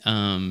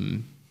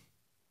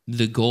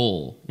the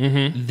goal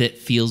that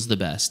feels the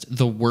best,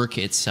 the work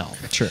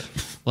itself. Sure.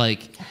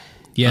 Like,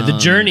 Yeah, the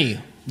journey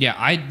yeah,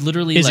 I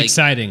literally is like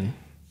exciting.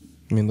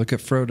 I mean, look at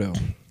Frodo.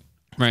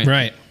 right.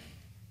 Right.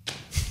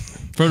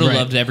 Frodo Right.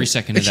 loved every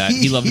second of that.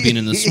 He loved being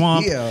in the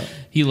swamp. Yeah.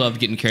 He loved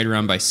getting carried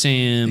around by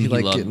Sam. He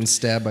liked loved getting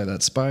stabbed by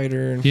that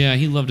spider. Yeah,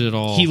 he loved it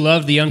all. He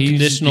loved the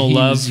unconditional He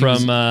love was-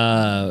 from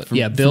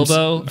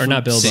Bilbo, or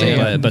not Bilbo,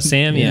 Sam. but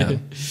Sam, yeah.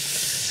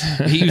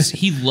 he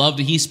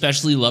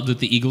especially loved that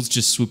the Eagles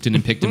just swooped in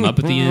and picked him up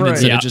at the end Right.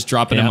 instead Yeah. of just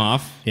dropping Yeah. him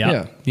off. Yeah.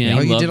 Yeah, Oh,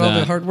 he you loved did all the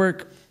that. hard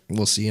work?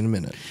 We'll see you in a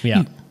minute.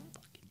 Yeah.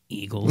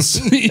 Eagles.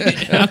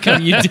 How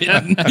come you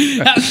didn't?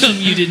 How come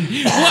you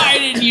didn't? Why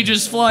didn't you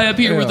just fly up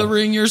here with a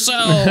ring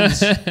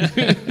yourselves?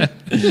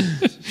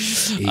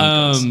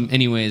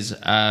 Anyways,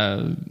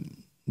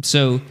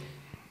 so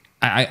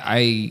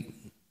I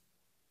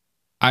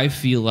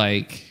feel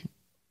like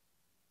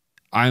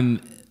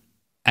I'm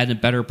at a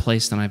better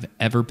place than I've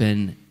ever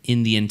been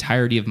in the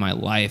entirety of my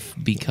life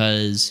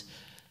because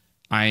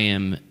I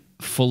am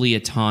fully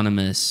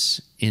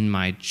autonomous in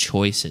my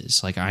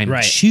choices. Like I'm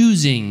Right.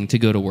 choosing to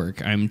go to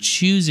work. I'm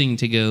choosing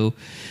to go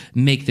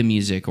make the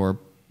music or,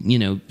 you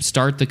know,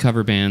 start the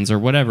cover bands or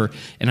whatever.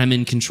 And I'm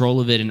in control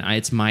of it and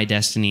it's my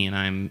destiny.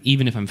 And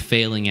even if I'm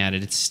failing at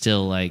it, it's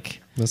still like,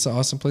 That's an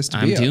awesome place to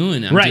I'm be at.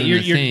 doing the thing.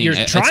 You're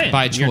It's trying.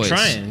 by choice. You're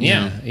trying. you Yeah.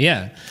 know?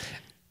 Yeah.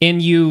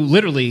 And you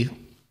literally,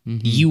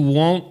 you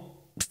won't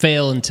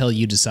fail until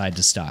you decide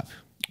to stop.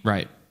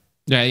 Right.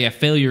 Yeah.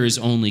 Failure is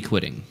only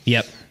quitting.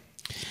 Yep.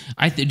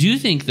 I do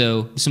think,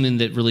 though, something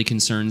that really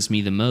concerns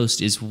me the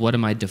most is what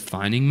am I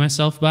defining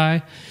myself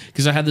by?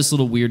 Because I have this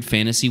little weird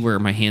fantasy where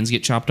my hands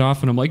get chopped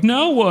off and I'm like,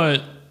 now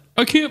what?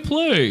 I can't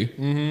play.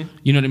 Mm-hmm.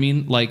 You know what I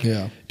mean? Like,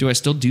 do I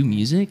still do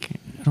music?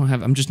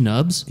 I'm just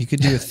nubs. You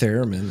could do a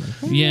theremin.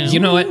 Yeah. You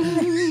know what?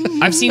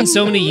 I've seen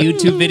so many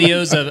YouTube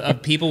videos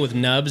of people with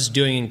nubs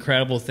doing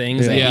incredible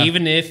things. Yeah. That Yeah.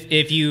 even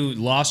if you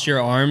lost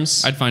your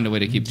arms, I'd find a way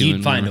to keep doing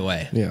you'd find more. a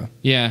way. Yeah.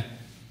 Yeah.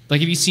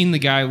 Like, have you seen the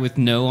guy with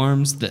no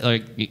arms that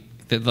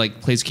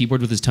plays keyboard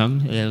with his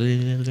tongue?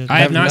 I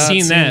have not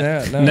seen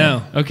that.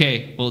 No.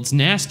 Okay, well, it's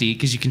nasty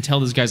because you can tell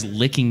this guy's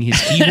licking his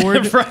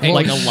keyboard Right.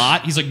 like a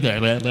lot. He's like, blah,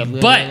 blah, blah, blah,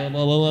 blah,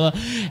 blah,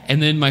 blah.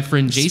 And then my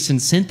friend Jason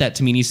sent that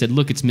to me and he said,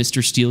 look, it's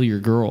Mr. Steal Your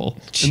Girl.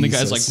 And the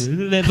guy's like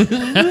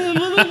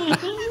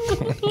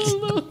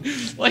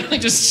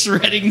just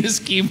shredding this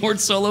keyboard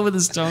solo with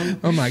his tongue.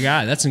 Oh my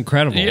God, that's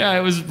incredible. Yeah,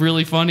 it was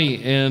really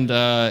funny and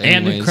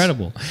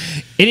Incredible.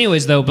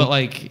 Anyways, though, But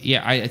like,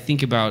 yeah, I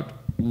think about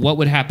what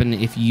would happen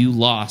if you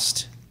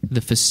lost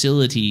the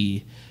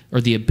facility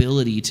or the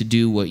ability to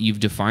do what you've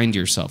defined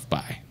yourself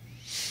by,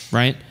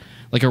 right?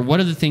 Like, or what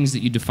are the things that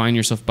you define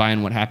yourself by,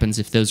 and what happens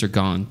if those are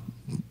gone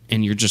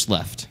and you're just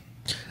left?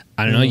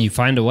 I don't know. You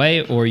find a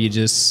way, or you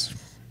just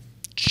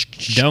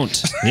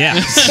don't. Yeah.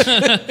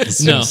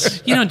 No,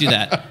 you don't do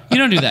that. You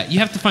don't do that. You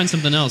have to find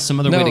something else, some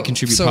other way to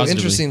contribute so positively.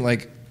 interesting.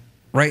 Like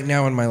right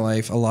now in my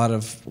life, a lot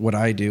of what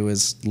I do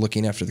is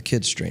looking after the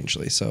kids.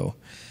 Strangely, so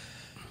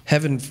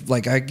heaven,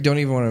 like I don't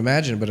even want to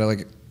imagine, but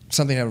like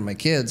something happened to my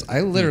kids.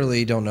 I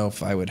literally don't know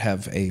if I would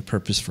have a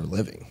purpose for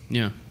living.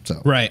 Yeah.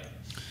 So Right.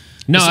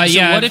 No, So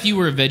yeah. what if you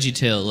were a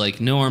VeggieTale,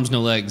 like no arms, no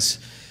legs?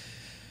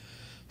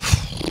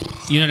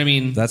 You know what I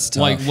mean? That's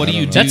tough. Like, what I do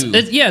you don't do? know.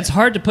 it's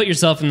hard to put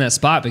yourself in that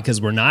spot because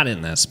we're not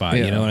in that spot.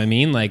 Yeah. You know what I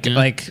mean? Like,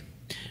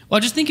 Well,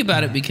 just think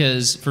about it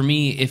because for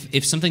me,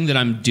 if something that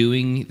I'm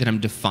doing that I'm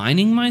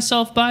defining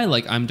myself by,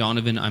 like I'm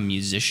Donovan, I'm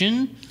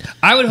musician.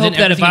 I would hope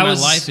then that if everything I in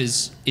was my life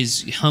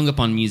is hung up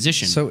on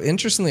musician. So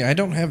interestingly, I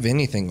don't have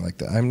anything like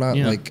that. I'm not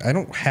Yeah. like I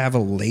don't have a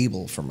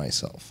label for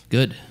myself.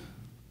 Good.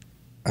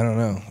 I don't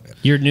know.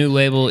 your new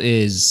label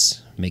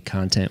is make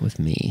content with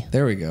me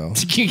There we go.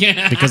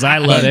 because I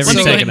love every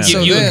So second then of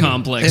give it. you a then,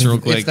 complex real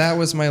quick. If that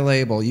was my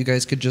label, you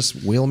guys could just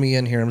wheel me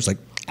in here. I'm just like,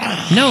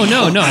 No.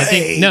 I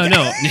think no.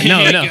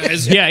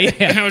 guys.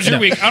 Yeah. How was your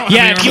No. week? I don't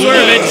Yeah, have if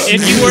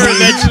you were a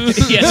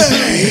veg,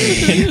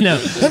 yes.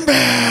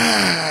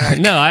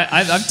 No,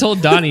 I've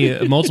told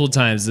Donnie multiple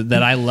times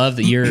that I love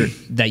that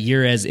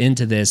you're as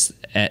into this.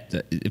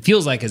 It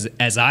feels like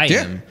as I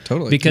Yeah, am,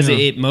 totally. because Yeah.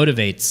 it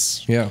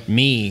motivates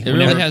me. It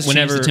really has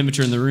changed the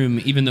temperature in the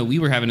room, even though we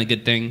were having a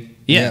good thing.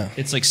 Yeah.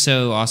 It's like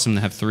so awesome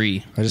to have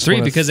three. I just Three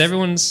wanna because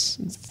everyone's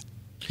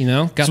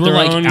got So their we're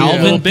like own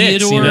Alvin, little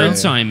bits, Theodore, you know? and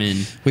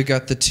Simon. we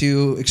got the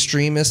two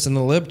extremists and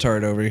the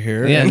libtard over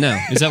here. Yeah, no.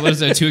 Is that what is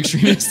that? Two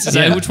extremists? Is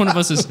that which one of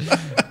us is?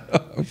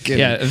 Okay.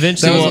 Yeah,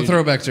 eventually That was we'll- a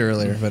throwback to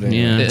earlier, but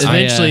anyway. Yeah.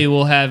 Eventually,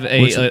 we'll have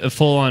a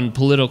full-on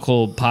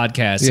political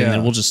podcast, Yeah. and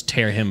then we'll just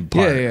tear him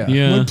apart.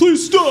 Yeah. Like,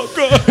 please stop,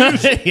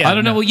 guys. Yeah, I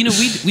don't know. Well, you know,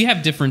 we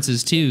have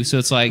differences too. So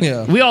it's like,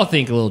 Yeah. We all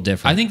think a little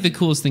different. I think the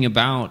coolest thing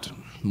about,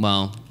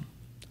 well,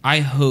 I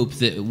hope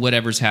that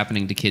whatever's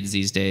happening to kids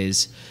these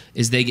days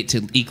is they get to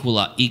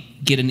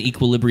get an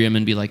equilibrium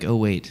and be like, oh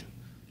wait,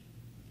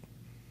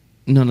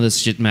 none of this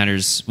shit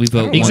matters. We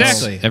vote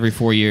Exactly. once every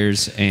 4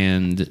 years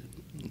and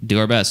do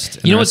our best.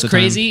 And You know the what's rest of the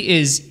time- crazy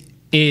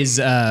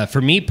is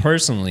for me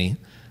personally,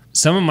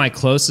 some of my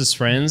closest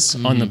friends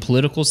on the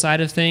political side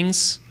of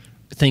things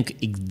think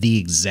the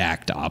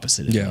exact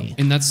opposite of me.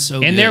 And that's so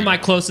And good. they're my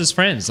closest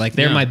friends. Like,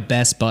 they're my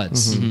best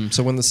buds.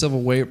 So when the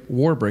Civil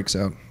War breaks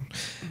out,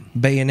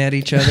 bayonet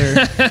each other.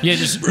 Yeah,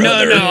 just No,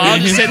 I'll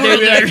just sit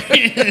there and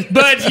be like,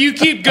 but you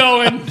keep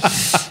going.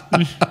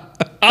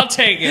 I'll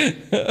take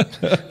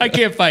it. I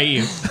can't fight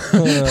you.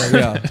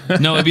 Yeah.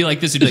 No, it'd be like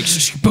this. It'd be like,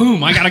 shh,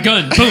 boom, I got a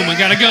gun. Boom, I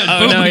got a gun.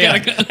 Boom, I got a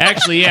gun.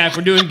 Actually, yeah, if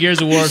we're doing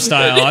Gears of War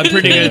style, I'm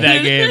pretty good at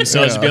that game.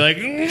 So I'll just be like,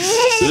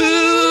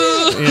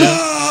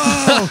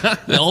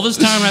 All this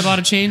time I bought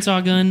a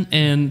chainsaw gun,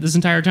 and this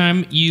entire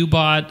time you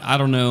bought, I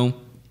don't know,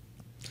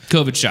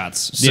 COVID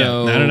shots.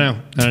 So I don't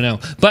know.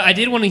 But I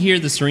did want to hear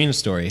the Serena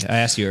story. I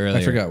asked you earlier.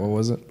 I forgot. What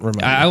was it? Remind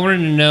me. I wanted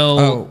to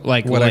know,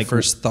 what I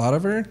first thought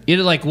of her?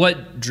 like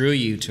what drew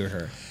you to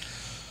her.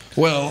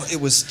 Well, it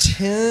was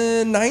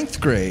ninth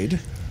grade,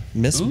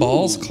 Miss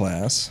Ball's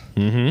class.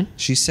 Mm-hmm.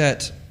 She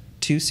sat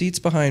 2 seats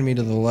behind me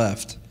to the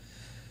left,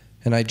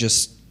 and I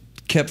just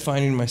kept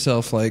finding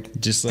myself like,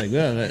 Just like,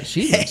 oh,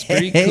 she looks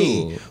pretty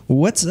hey,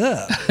 what's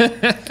up?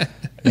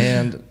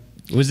 And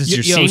Was this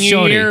your Yo, senior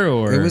shorty. year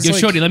or It was Yo, like-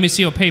 shorty, let me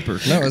see your paper.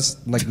 no, it was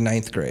like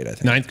 9th grade, I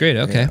think. ninth grade?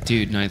 Okay.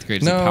 Dude, 9th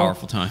grade is No. a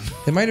powerful time.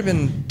 It might have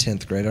been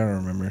 10th grade. I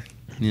don't remember.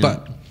 Yeah.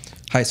 But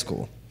high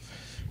school.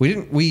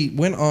 We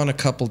went on a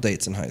couple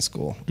dates in high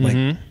school,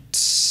 like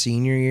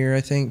senior year,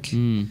 I think.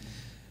 And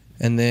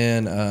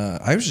then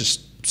I was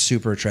just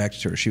super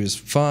attracted to her. She was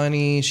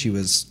funny. She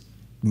was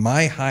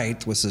my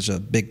height was such a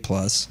big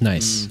plus.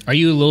 Nice. Are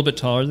you a little bit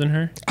taller than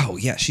her? Oh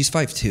yeah, she's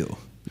 5'2".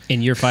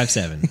 And you're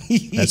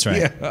 5'7". That's right.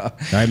 Yeah.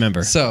 I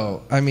remember.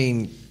 So I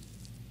mean,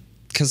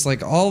 because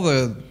like all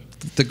the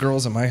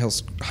girls in my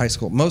high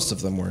school, most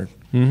of them were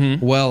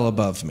well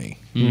above me,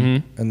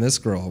 and this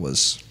girl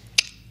was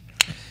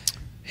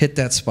hit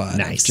that spot.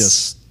 Nice.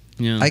 Just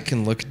Yeah. I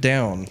can look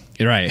down,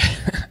 You're right.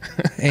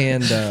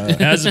 and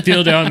How's it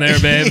feel down there,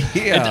 babe?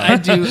 yeah, I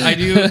do.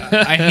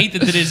 I hate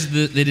that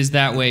it is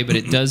that way, but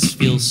it does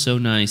feel so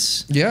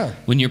nice yeah,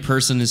 when your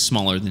person is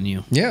smaller than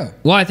you. yeah.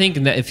 Well, I think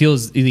that it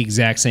feels the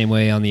exact same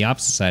way on the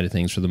opposite side of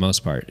things for the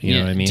most part. You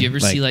know what I mean? Do you ever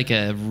see like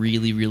a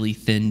really, really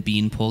thin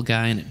beanpole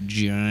guy and a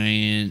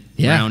giant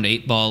round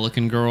 8-ball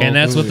looking girl? And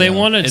that's what they yeah.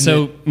 wanted. And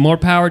so more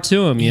power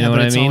to him. You know but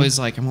what I it's mean?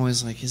 I'm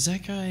always like, is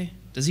that guy?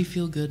 Does he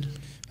feel good?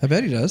 I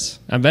bet he does.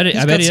 I bet He's I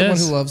bet got he someone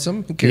is. who loves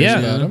him, who cares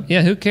about him.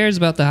 Yeah, who cares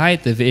about the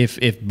height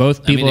if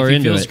both people if are he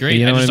into feels it? great,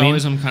 You know I what just I mean?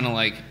 always am kind of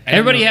like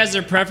Everybody has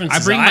their preferences.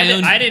 I bring my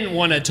own. I didn't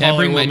want a taller I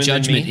bring my woman than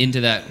judgment me.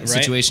 into that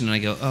situation, and I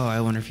go, "Oh,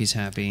 I wonder if he's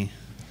happy."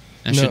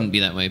 I shouldn't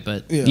be that way,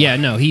 but Yeah,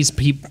 no, he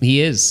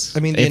is. I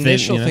mean, the If they-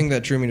 initial you know. thing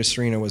that drew me to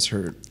Serena was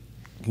her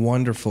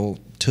wonderful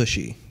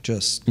tushy,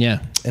 just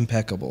Yeah,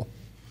 impeccable.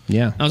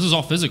 yeah. no, this is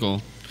all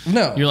physical.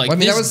 No, You're like, I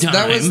mean this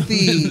that was dime.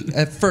 the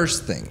at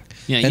first thing.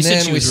 Yeah, you and said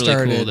then she we was really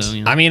started. cool, though.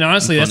 You know? I mean,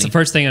 honestly, that's the Funny.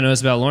 first thing I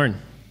noticed about Lauren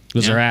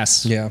was Yeah. her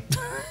ass. Yeah,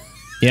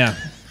 Yeah.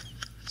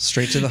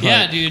 straight to the heart.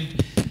 Yeah,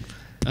 dude.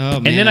 Oh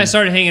man. And then I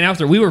started hanging out with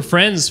her. We were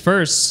friends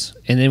first,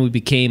 and then we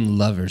became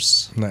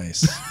lovers.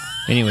 Nice.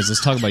 Anyways,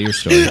 let's talk about your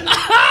story.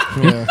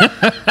 Yeah.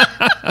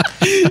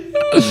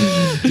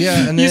 Yeah,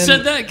 and then You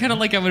said that kind of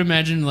like I would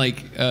imagine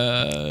like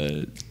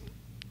Nacho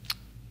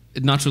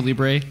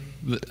Libre.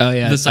 Oh,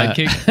 yeah. The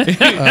sidekick. Oh, We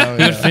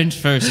yeah. were friends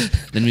first,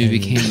 then we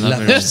became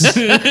lovers.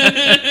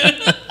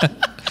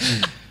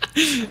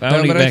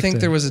 No, but I think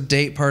there was a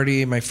date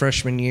party my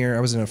freshman year.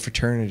 I was in a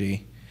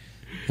fraternity,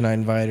 and I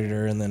invited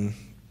her, and then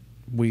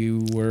we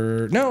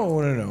were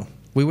no.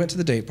 We went to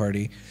the date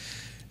party,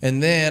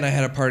 and then I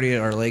had a party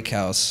at our lake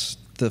house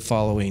the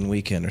following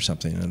weekend or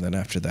something, and then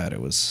after that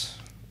it was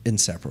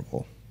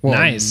inseparable. Well,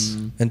 Nice.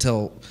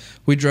 until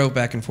we drove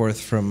back and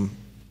forth from.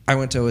 I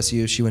went to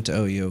OSU, she went to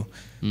OU.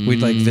 We'd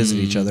like visit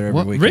each other every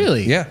What, weekend.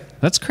 really? Yeah.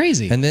 That's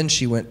crazy. And then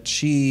she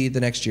the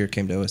next year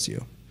came to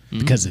OSU.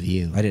 because of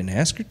you. I didn't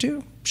ask her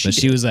to. But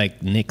she was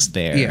like, Nick's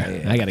there.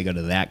 Yeah. I got to go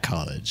to that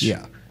college.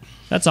 Yeah.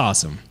 That's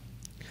awesome.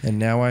 And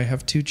now I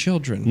have 2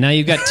 children. Now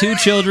you've got 2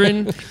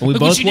 children. We Look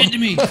both what she did to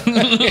me.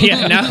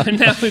 Yeah, now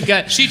we've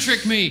got. She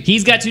tricked me.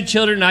 He's got 2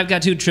 children. I've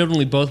got 2 children.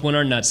 We both want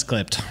our nuts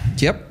clipped.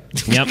 Yep.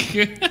 Yep.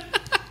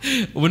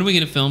 When are we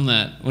gonna film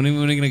that? When are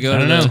we gonna go? I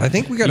don't know. I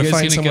think we got to You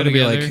guys find gonna someone go to be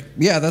together? like,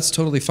 yeah, that's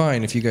totally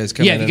fine if you guys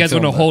come Yeah, in if you and guys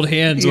want to film hold that.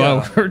 hands Yeah.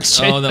 while we're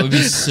Oh, that would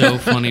be so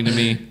funny to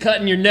me.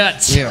 cutting your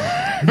nuts.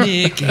 Yeah.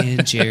 Nick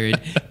and Jared,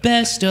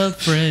 best of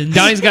friends.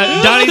 Donnie's got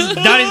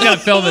to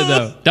film it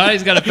though.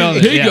 Donnie's got to film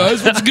it. Hey yeah.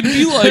 guys, what's it gonna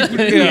be like?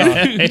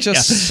 Yeah.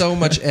 Just so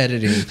much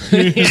editing.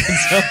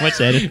 so much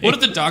editing. What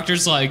if the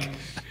doctor's like,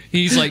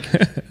 he's like,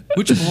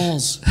 which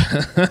balls?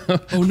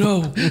 Oh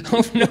no!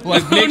 Oh no!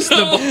 Like mix the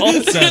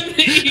balls up.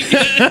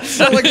 It's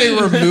not like they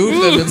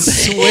remove them and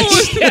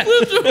switch. Yeah.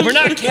 We're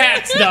not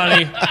cats,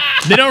 Donnie.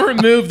 They don't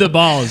remove the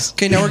balls.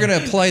 Okay, now we're going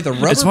to apply the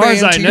rubber far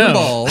as band I to know. your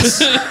balls.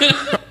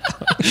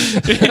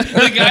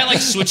 The guy like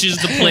switches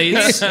the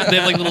plates. They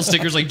have like little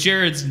stickers like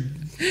Jared's.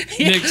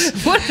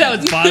 Nick's. What if that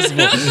was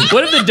possible?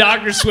 What if the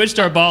doctor switched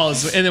our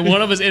balls and then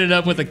one of us ended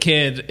up with a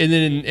kid and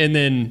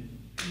then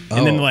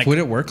And then like, would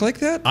it work like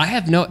that? I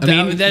have no. I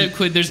mean, that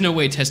could. There's no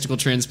way testicle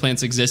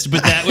transplants exist,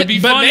 but that would be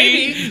funny.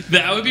 Maybe.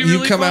 That would be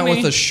really You come funny. out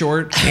with a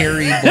short,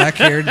 hairy,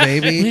 black-haired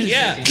baby.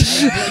 yeah.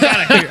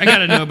 I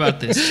gotta know about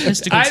this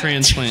testicle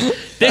transplant.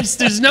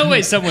 There's no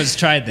way someone's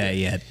tried that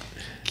yet.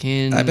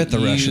 Can I bet the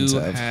you Russians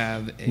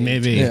have. a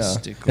Maybe. Yeah,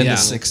 testicle in Yeah.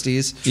 the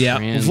 60s. Yeah.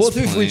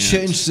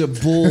 the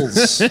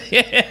balls?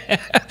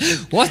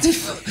 What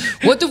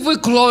if we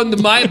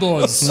cloned my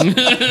balls and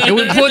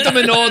we put them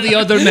in all the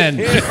other men?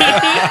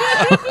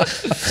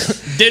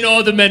 Then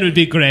all the men would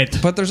be great.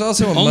 But there's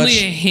also a Only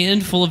much a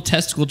handful of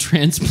testicle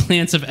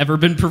transplants have ever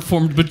been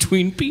performed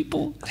between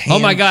people. Oh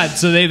my God!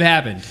 So they've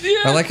happened.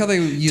 I like how they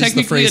use the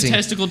Technically, phrasing a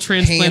testicle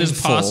transplant is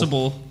handful.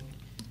 possible.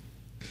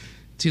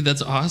 Dude,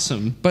 that's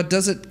awesome. But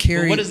does it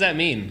carry? What does that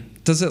mean?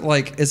 Does it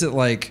like? Is it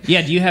like?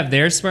 Yeah. Do you have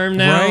their sperm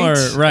now, Right.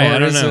 or Or I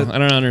don't is know. it- I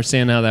don't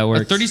understand how that A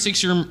works.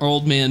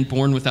 36-year-old man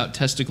born without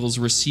testicles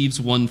receives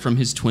one from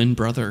his twin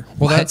brother.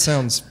 Well, that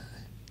sounds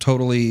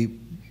totally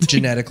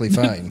genetically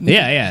fine.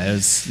 Yeah. It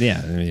was,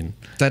 I mean,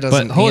 That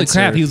doesn't. but holy answer-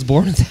 crap, he was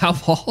born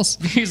without balls.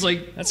 He's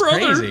like, That's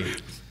brother,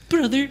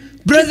 crazy.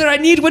 brother, I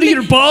need one of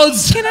your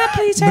balls. can I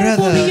please have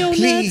one of Brother, your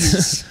please.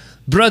 nuts?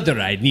 Brother,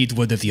 I need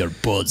one of your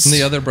balls. And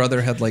the other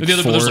brother had like The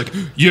other four. brother's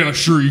like, yeah,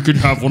 sure, you can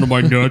have one of my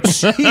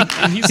nuts.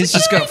 He's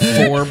just got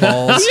 4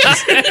 balls.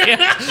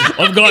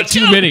 I've got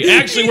too many.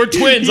 Actually, we're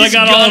twins. I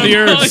got all of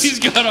yours. He's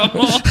got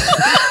them all.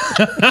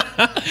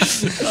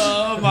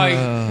 Oh my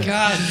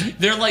god,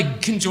 they're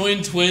like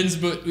conjoined twins,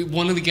 but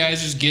one of the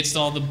guys just gets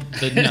all the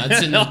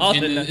nuts in All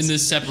the the, nuts. in the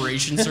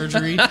separation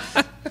surgery.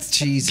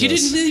 Jesus. He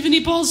didn't leave any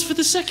balls for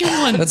the second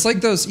one. That's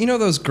like those,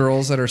 those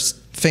girls that are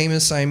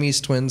famous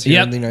Siamese twins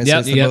here in the United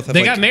States. They both have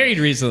They like, got married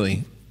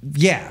recently.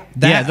 Yeah,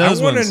 Yeah, that, those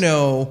I want to ones.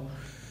 know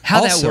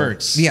How that also-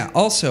 works. Yeah.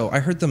 Also, I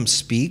heard them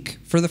speak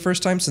for the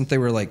first time since they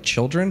were like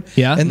children.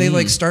 Yeah? and they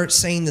like start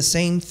saying the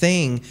same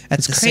thing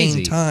at the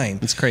same time.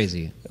 It's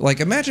crazy. Like,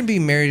 imagine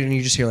being married and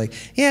you just hear like,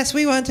 "Yes,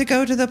 we want to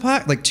go to the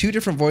park." Like 2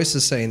 different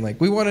voices saying like,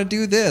 "We want to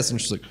do this,"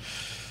 and she's like,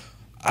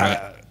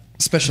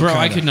 "Special." Bro,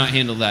 I kinda. could not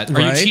handle that. Are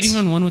Right? you cheating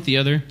on one with the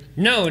other?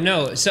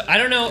 No. So I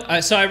don't know.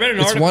 So I read an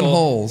It's article. one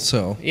hole,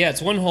 so. Yeah,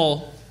 it's one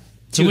hole.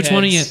 So Two which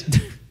one are you? heads.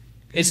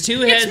 It's 2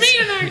 heads.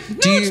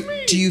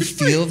 Do you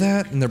feel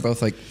that? And they're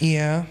both like,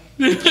 "Yeah."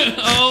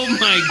 Oh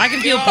my! I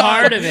can feel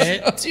part of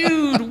it.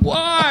 Dude,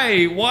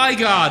 why? Why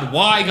God?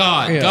 Why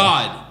God? Yeah.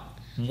 God?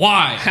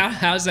 Why?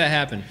 How's that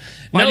happen?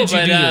 Why no, did you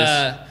but do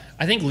this?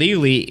 I think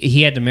legally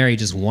he had to marry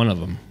just one of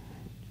them.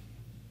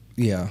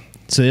 Yeah.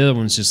 So the other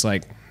one's just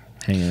like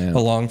hanging out.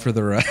 Along for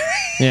the ride.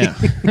 Yeah,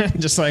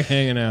 just like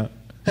hanging out.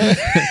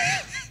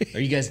 Are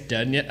you guys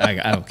done yet?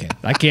 Okay,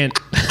 I can't.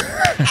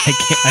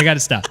 I got to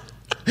stop.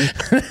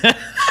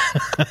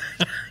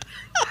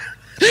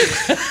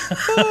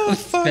 Oh,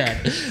 fuck.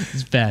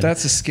 It's bad.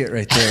 That's a skit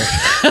right there.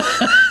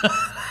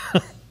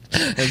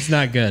 It's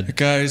not good.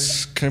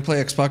 Guys, can I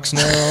play Xbox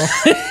now?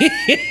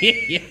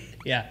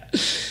 Yeah.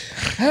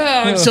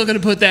 Oh, I'm still gonna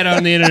put that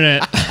on the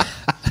internet.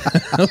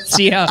 Let's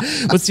see how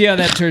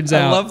that turns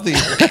out. I love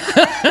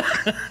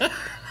the.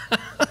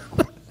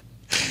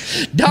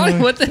 Donnie,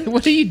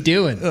 what are you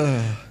doing?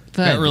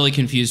 Got really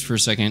confused for a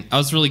second. I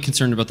was really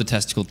concerned about the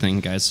testicle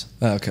thing, guys.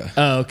 Okay.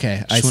 Oh,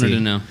 okay. I Just wanted see. to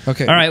know.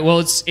 Okay. All right. Well,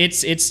 it's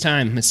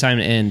time. It's time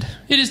to end.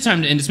 It is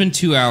time to end. It's been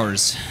 2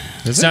 hours.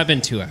 It's not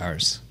been 2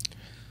 hours.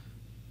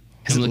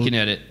 I'm looking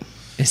at it.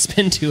 It's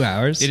been 2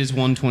 hours. It is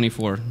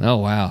 1:24. Oh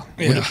wow!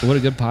 Yeah. What a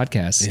good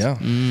podcast. Yeah.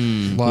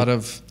 A lot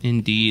of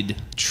Indeed.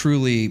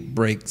 truly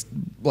breaking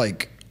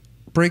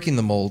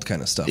the mold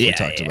kind of stuff we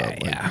talked about.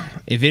 Like, Yeah.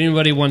 If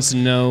anybody wants to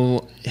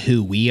know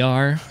who we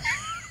are,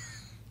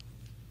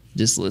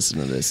 just listen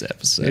to this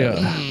episode.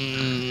 Yeah.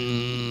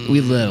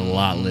 We let a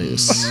lot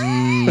loose.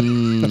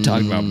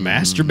 Talking about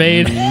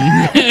masturbating,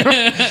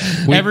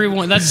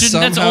 Everyone. That's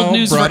somehow old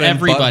news for brought in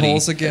everybody.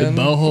 buttholes again.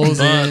 boholes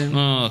in.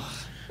 Ugh.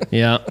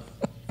 Yeah.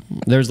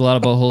 There's a lot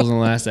of boholes in the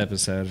last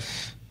episode.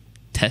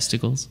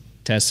 Testicles.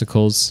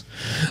 Testicles.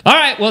 All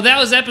right. Well, that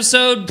was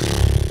episode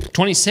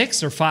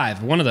 26 or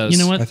 5. One of those. You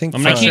know what? I think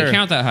I'm I not five. can't sure.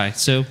 count that high.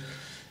 So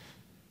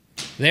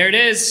There it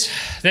is.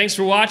 Thanks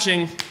for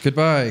watching.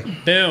 Goodbye.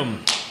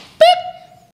 Boom.